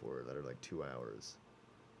lines for it that are like 2 hours.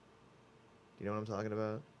 Do you know what I'm talking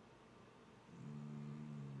about?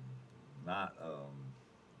 Not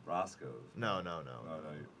Roscoe's. No.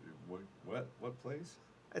 What place?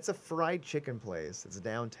 It's a fried chicken place. It's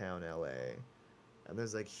downtown LA. And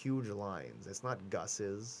there's like huge lines. It's not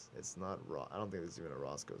Gus's. It's not I don't think there's even a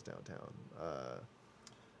Roscoe's downtown.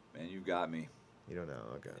 Man, you got me. You don't know?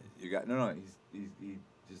 Okay. You got no. He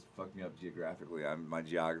just fucked me up geographically. I'm my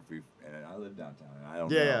geography, and I live downtown, and I don't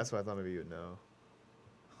know. Yeah, that's why I thought maybe you'd know.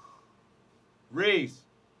 Reese.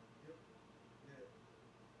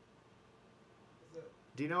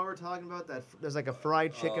 Do you know what we're talking about? That there's like a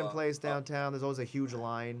fried chicken place downtown. There's always a huge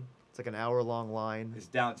line. It's like an hour-long line. It's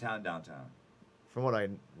downtown. From what I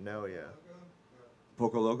know, yeah.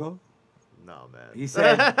 Poco Loco? No, man. He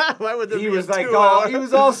said why would there he be was a like, 2 oh, hour? he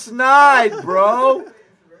was all snide, bro.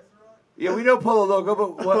 Yeah, we know Polo Loco,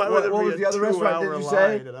 but what was the other restaurant? Did you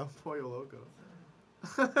say? Pollo Loco.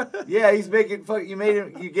 Yeah, he's making fuck.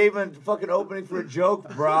 You gave him a fucking opening for a joke,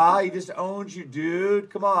 brah. He just owns you, dude.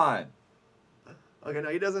 Come on. Okay, no,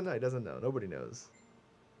 he doesn't know. He doesn't know. Nobody knows.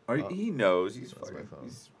 He knows. He's That's fucking. my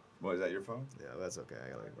phone. What is that? Your phone? Yeah, that's okay. I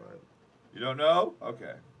gotta go ahead. You don't know?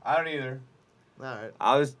 Okay. I don't either. All right.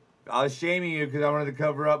 I was shaming you because I wanted to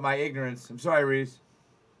cover up my ignorance. I'm sorry, Reese.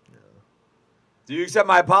 Yeah. Do you accept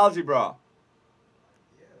my apology, bro?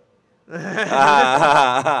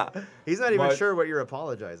 Yeah. He's not even sure what you're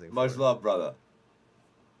apologizing for. Much love, brother.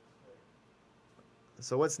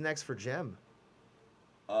 So what's next for Jem?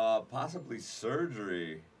 Possibly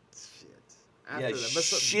surgery. Shit. Yeah, After that,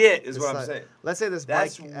 shit is what I'm saying. Let's say this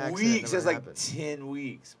That's bike accident weeks. never That's like happened. 10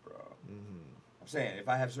 weeks, bro. Mm-hmm. I'm saying if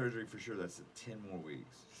I have surgery for sure, that's 10 more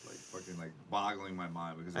weeks. It's like fucking like boggling my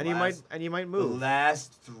mind because And you might move. The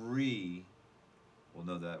last 3. Well,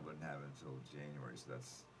 no, that wouldn't happen until January. So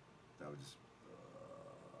that would just.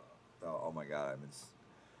 Oh my God!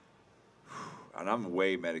 And I'm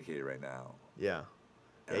way medicated right now. Yeah.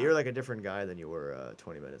 Yeah, you're like a different guy than you were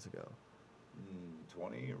 20 minutes ago.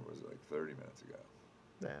 20 or was it like 30 minutes ago?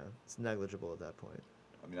 Yeah, it's negligible at that point.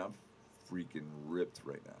 I mean, I'm freaking ripped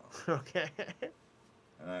right now. Okay.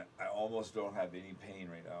 And I almost don't have any pain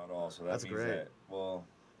right now at all. So That's means great.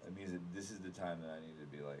 That means that this is the time that I need to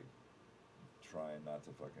be like trying not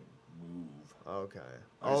to fucking move. Okay.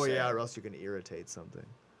 I'm Oh, saying. yeah, or else you can irritate something.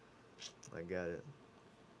 I get it.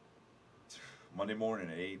 Monday morning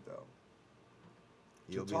at 8 though.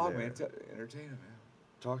 You'll be talk, there. man. Entertain him, man.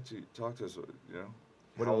 Talk to us. You know.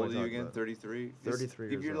 What How do I old are you talk again? about? 33. 33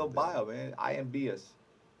 Give years your little old, bio, man. IMB us.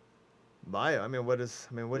 Bio? I mean, what is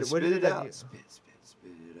Spit is it it out. that Spit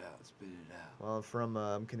it out. Spit it out. Well,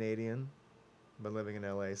 I'm Canadian. Been living in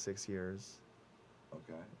LA 6 years.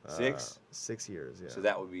 Okay. 6? 6 years, yeah. So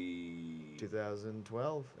that would be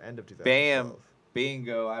 2012, end of 2012. Bam.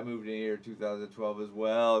 Bingo. I moved in here 2012 as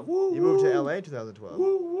well. Woo, You moved to LA 2012.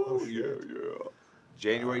 Woo, woo. Oh, shit. Yeah.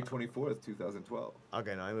 January 24th, 2012.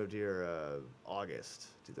 Okay, no, I moved here August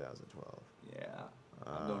 2012. Yeah.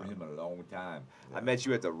 I've known him a long time. Yeah. I met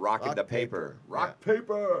you at the Rock and the Paper. Rock Yeah.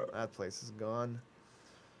 Paper. That place is gone.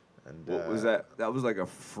 And What was that? That was like a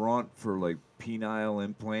front for like penile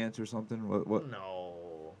implants or something? What?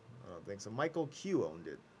 No, I don't think so. Michael Q owned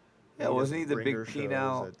it. Yeah, wasn't he the big Bringer shows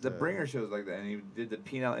penile? at, The Bringer shows like that, and he did the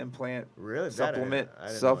penile implant Really? supplement I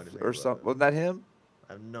didn't know stuff anything or about something. it. Wasn't that him?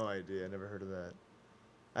 I have no idea. I never heard of that.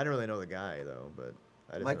 I didn't really know the guy though, but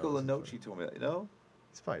I just Michael know it was Lenoci told me that. You know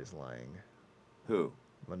He's probably just lying. who?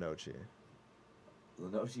 Lenoci.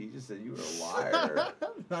 Lenoci. He just said you were a liar.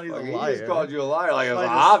 Not even Like, a he liar. just called you a liar. Like it was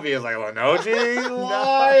Probably just- obvious. Like Lenoci, he's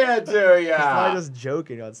lying to He's ya. probably just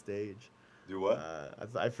joking on stage. Do what?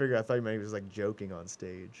 I thought you meant he was like joking on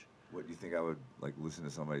stage. What, do you think I would like listen to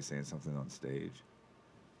somebody saying something on stage?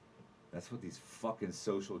 That's what these fucking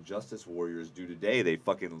social justice warriors do today. They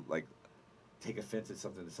fucking like take offense at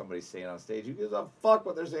something that somebody's saying on stage. Who gives a fuck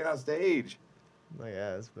what they're saying on stage? I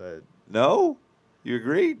guess, but No? You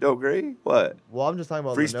agree? Don't agree? What? well, I'm just talking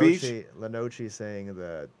about Free speech? Lenoci saying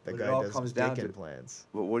that the But it guy all does comes down dick to- implants.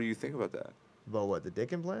 Well, what do you think about that? About what, the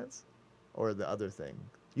dick implants, or the other thing?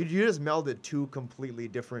 You just melded two completely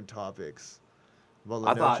different topics. Well,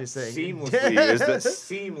 I thought Lenoci saying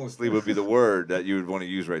seamlessly would be the word that you would want to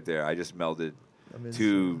use right there. I just melded I mean,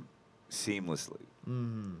 to seamlessly.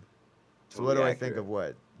 Mm-hmm. So Totally what do I accurate. think of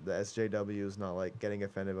what the SJWs not like getting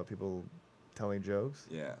offended about people telling jokes?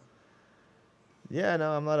 Yeah. Yeah,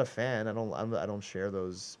 no, I'm not a fan. I don't share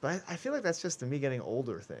those. But I feel like that's just a me getting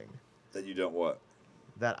older thing. That you don't what?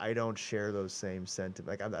 That I don't share those same sentiments.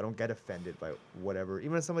 Like I don't get offended by whatever.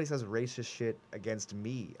 Even if somebody says racist shit against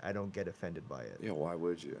me, I don't get offended by it. Yeah, why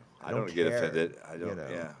would you? I don't don't get care, offended. I don't. You know,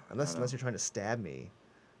 Yeah. unless you're trying to stab me.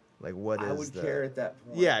 Like what is I would the? care at that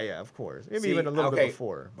point. Yeah, of course. Maybe See, even a little okay, bit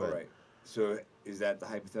before. But All right. So is that the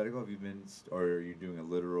hypothetical? Have you been, or are you doing a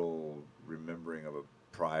literal remembering of a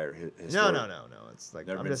prior history? no. It's like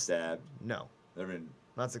Never I'm been just stabbed. no, Never been.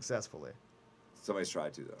 not successfully. Somebody's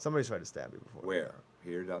tried to though. Somebody's tried to stab me before. Where?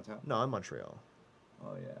 Here downtown? No, in Montreal.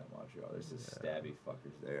 Oh yeah, Montreal. There's just stabby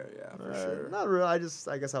fuckers there. Yeah, for sure. Not really. I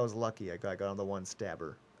guess I was lucky. I got on the one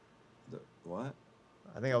stabber. The, what?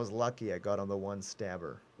 I think I was lucky. I got on the one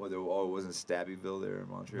stabber. Well, it wasn't Stabbyville there in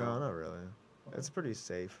Montreal. No, not really. It's pretty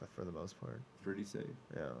safe for the most part. Pretty safe.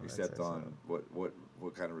 Yeah. I'd Except say on so.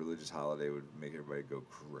 what kind of religious holiday would make everybody go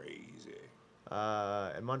crazy?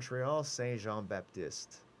 In Montreal, Saint Jean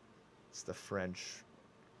Baptiste. It's the French.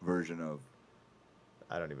 Version of.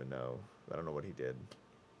 I don't even know. I don't know what he did.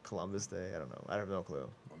 Columbus Day. I don't know. I have no clue.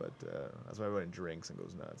 But that's why everyone drinks and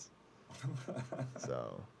goes nuts.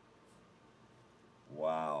 So.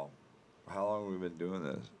 Wow. How long have we been doing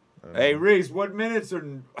this? I don't Hey, know. Reese, what minutes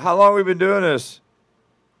are... How long have we been doing this?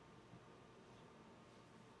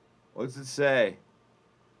 What's it say?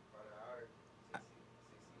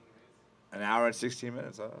 An hour and 16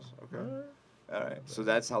 minutes. Oh, okay. All right. So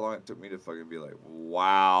that's how long it took me to fucking be like,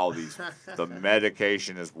 wow, the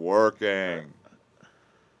medication is working.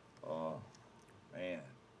 Oh, man.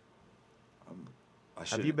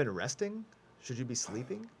 Have you been resting? Should you be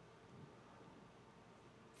sleeping?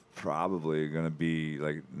 Probably going to be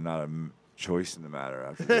like not a choice in the matter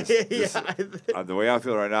after this. The way I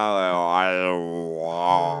feel right now,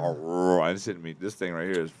 I just didn't meet this thing right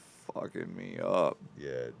here is fucking me up.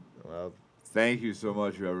 Yeah. Well, thank you so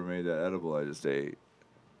much, whoever made that edible I just ate.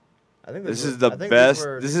 I think This is the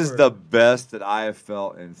best that I have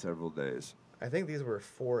felt in several days. I think these were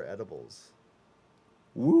 4 edibles.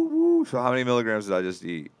 Woo woo. So how many milligrams did I just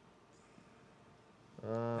eat?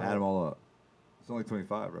 Uh, Add them all up. It's only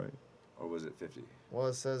 25, right? Or was it 50? Well,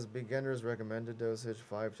 it says beginner's recommended dosage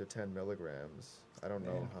 5 to 10 milligrams. I don't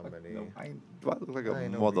know how many. No, do I look like a I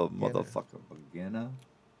know motherfucker beginner?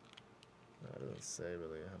 No, it doesn't say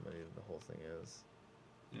really how many the whole thing is.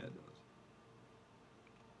 Yeah, it does.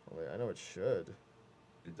 Well, I know it should.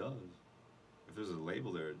 It does. If there's a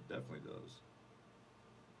label there, it definitely does.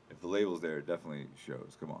 If the label's there, it definitely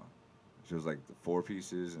shows. Come on. It shows like the 4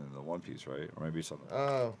 pieces and the 1 piece, right? Or maybe something.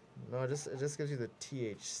 Oh, no, it just gives you the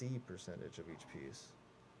THC percentage of each piece.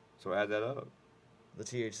 So add that up. The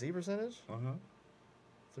THC percentage? Uh-huh.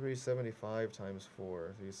 375 times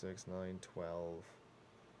 4, 3, 6, 9, 12,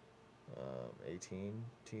 18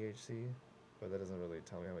 THC. But that doesn't really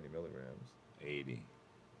tell me how many milligrams. 80.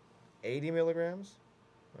 80 milligrams?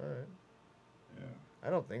 All right. Yeah. I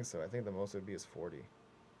don't think so. I think the most it would be is 40.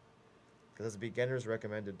 Because beginner's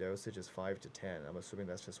recommended dosage is 5 to 10. I'm assuming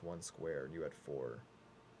that's just 1 square, and you had 4.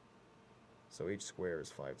 So each square is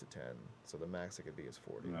 5 to 10. So the max it could be is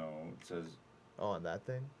 40. No, it says Oh, on that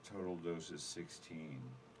thing? total dose is 16.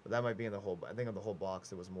 But that might be in the whole... I think on the whole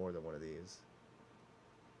box it was more than one of these.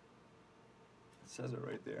 It says it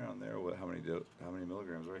right there on there. How many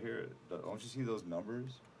milligrams right here? Don't you see those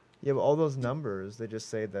numbers? Yeah, but all those numbers, they just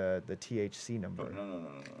say the THC number. No.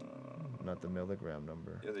 Not the milligram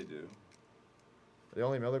number. Yeah, they do. The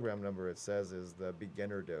only milligram number it says is the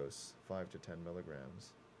beginner dose, 5 to 10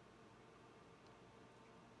 milligrams.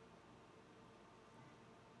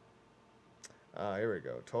 Here we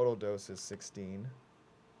go. Total dose is 16.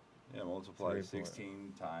 Yeah, multiply 3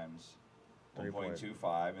 16 times 3 point-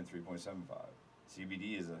 1.25 and 3.75.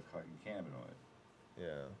 CBD is a fucking cannabinoid.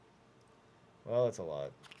 Yeah. Well, that's a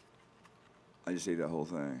lot. I just ate that whole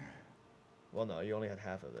thing. Well, no, you only had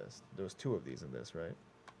half of this. There was 2 of these in this, right?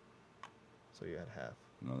 So you had half.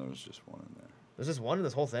 No, there was just one in there. There's just 1 in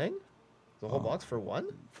this whole thing? The whole box for 1?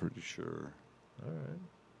 Pretty sure. All right.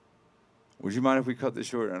 Would you mind if we cut this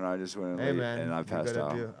short and I just went Hey, late man. and I you passed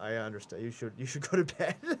gotta out? I understand. You should go to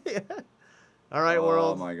bed. Yeah. All right, Oh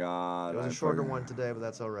world. my god. It was I a shorter fucking- one today, but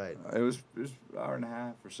that's all right. It was an hour and a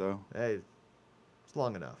half or so. Hey, it's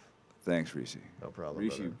long enough. Thanks, Rishi. No problem,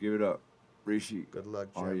 Rishi, brother. give it up. Rishi. Good luck,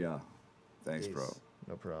 Jim. Arya. Thanks, bro. Peace.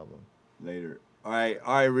 No problem. Later. All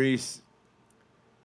right, Reese.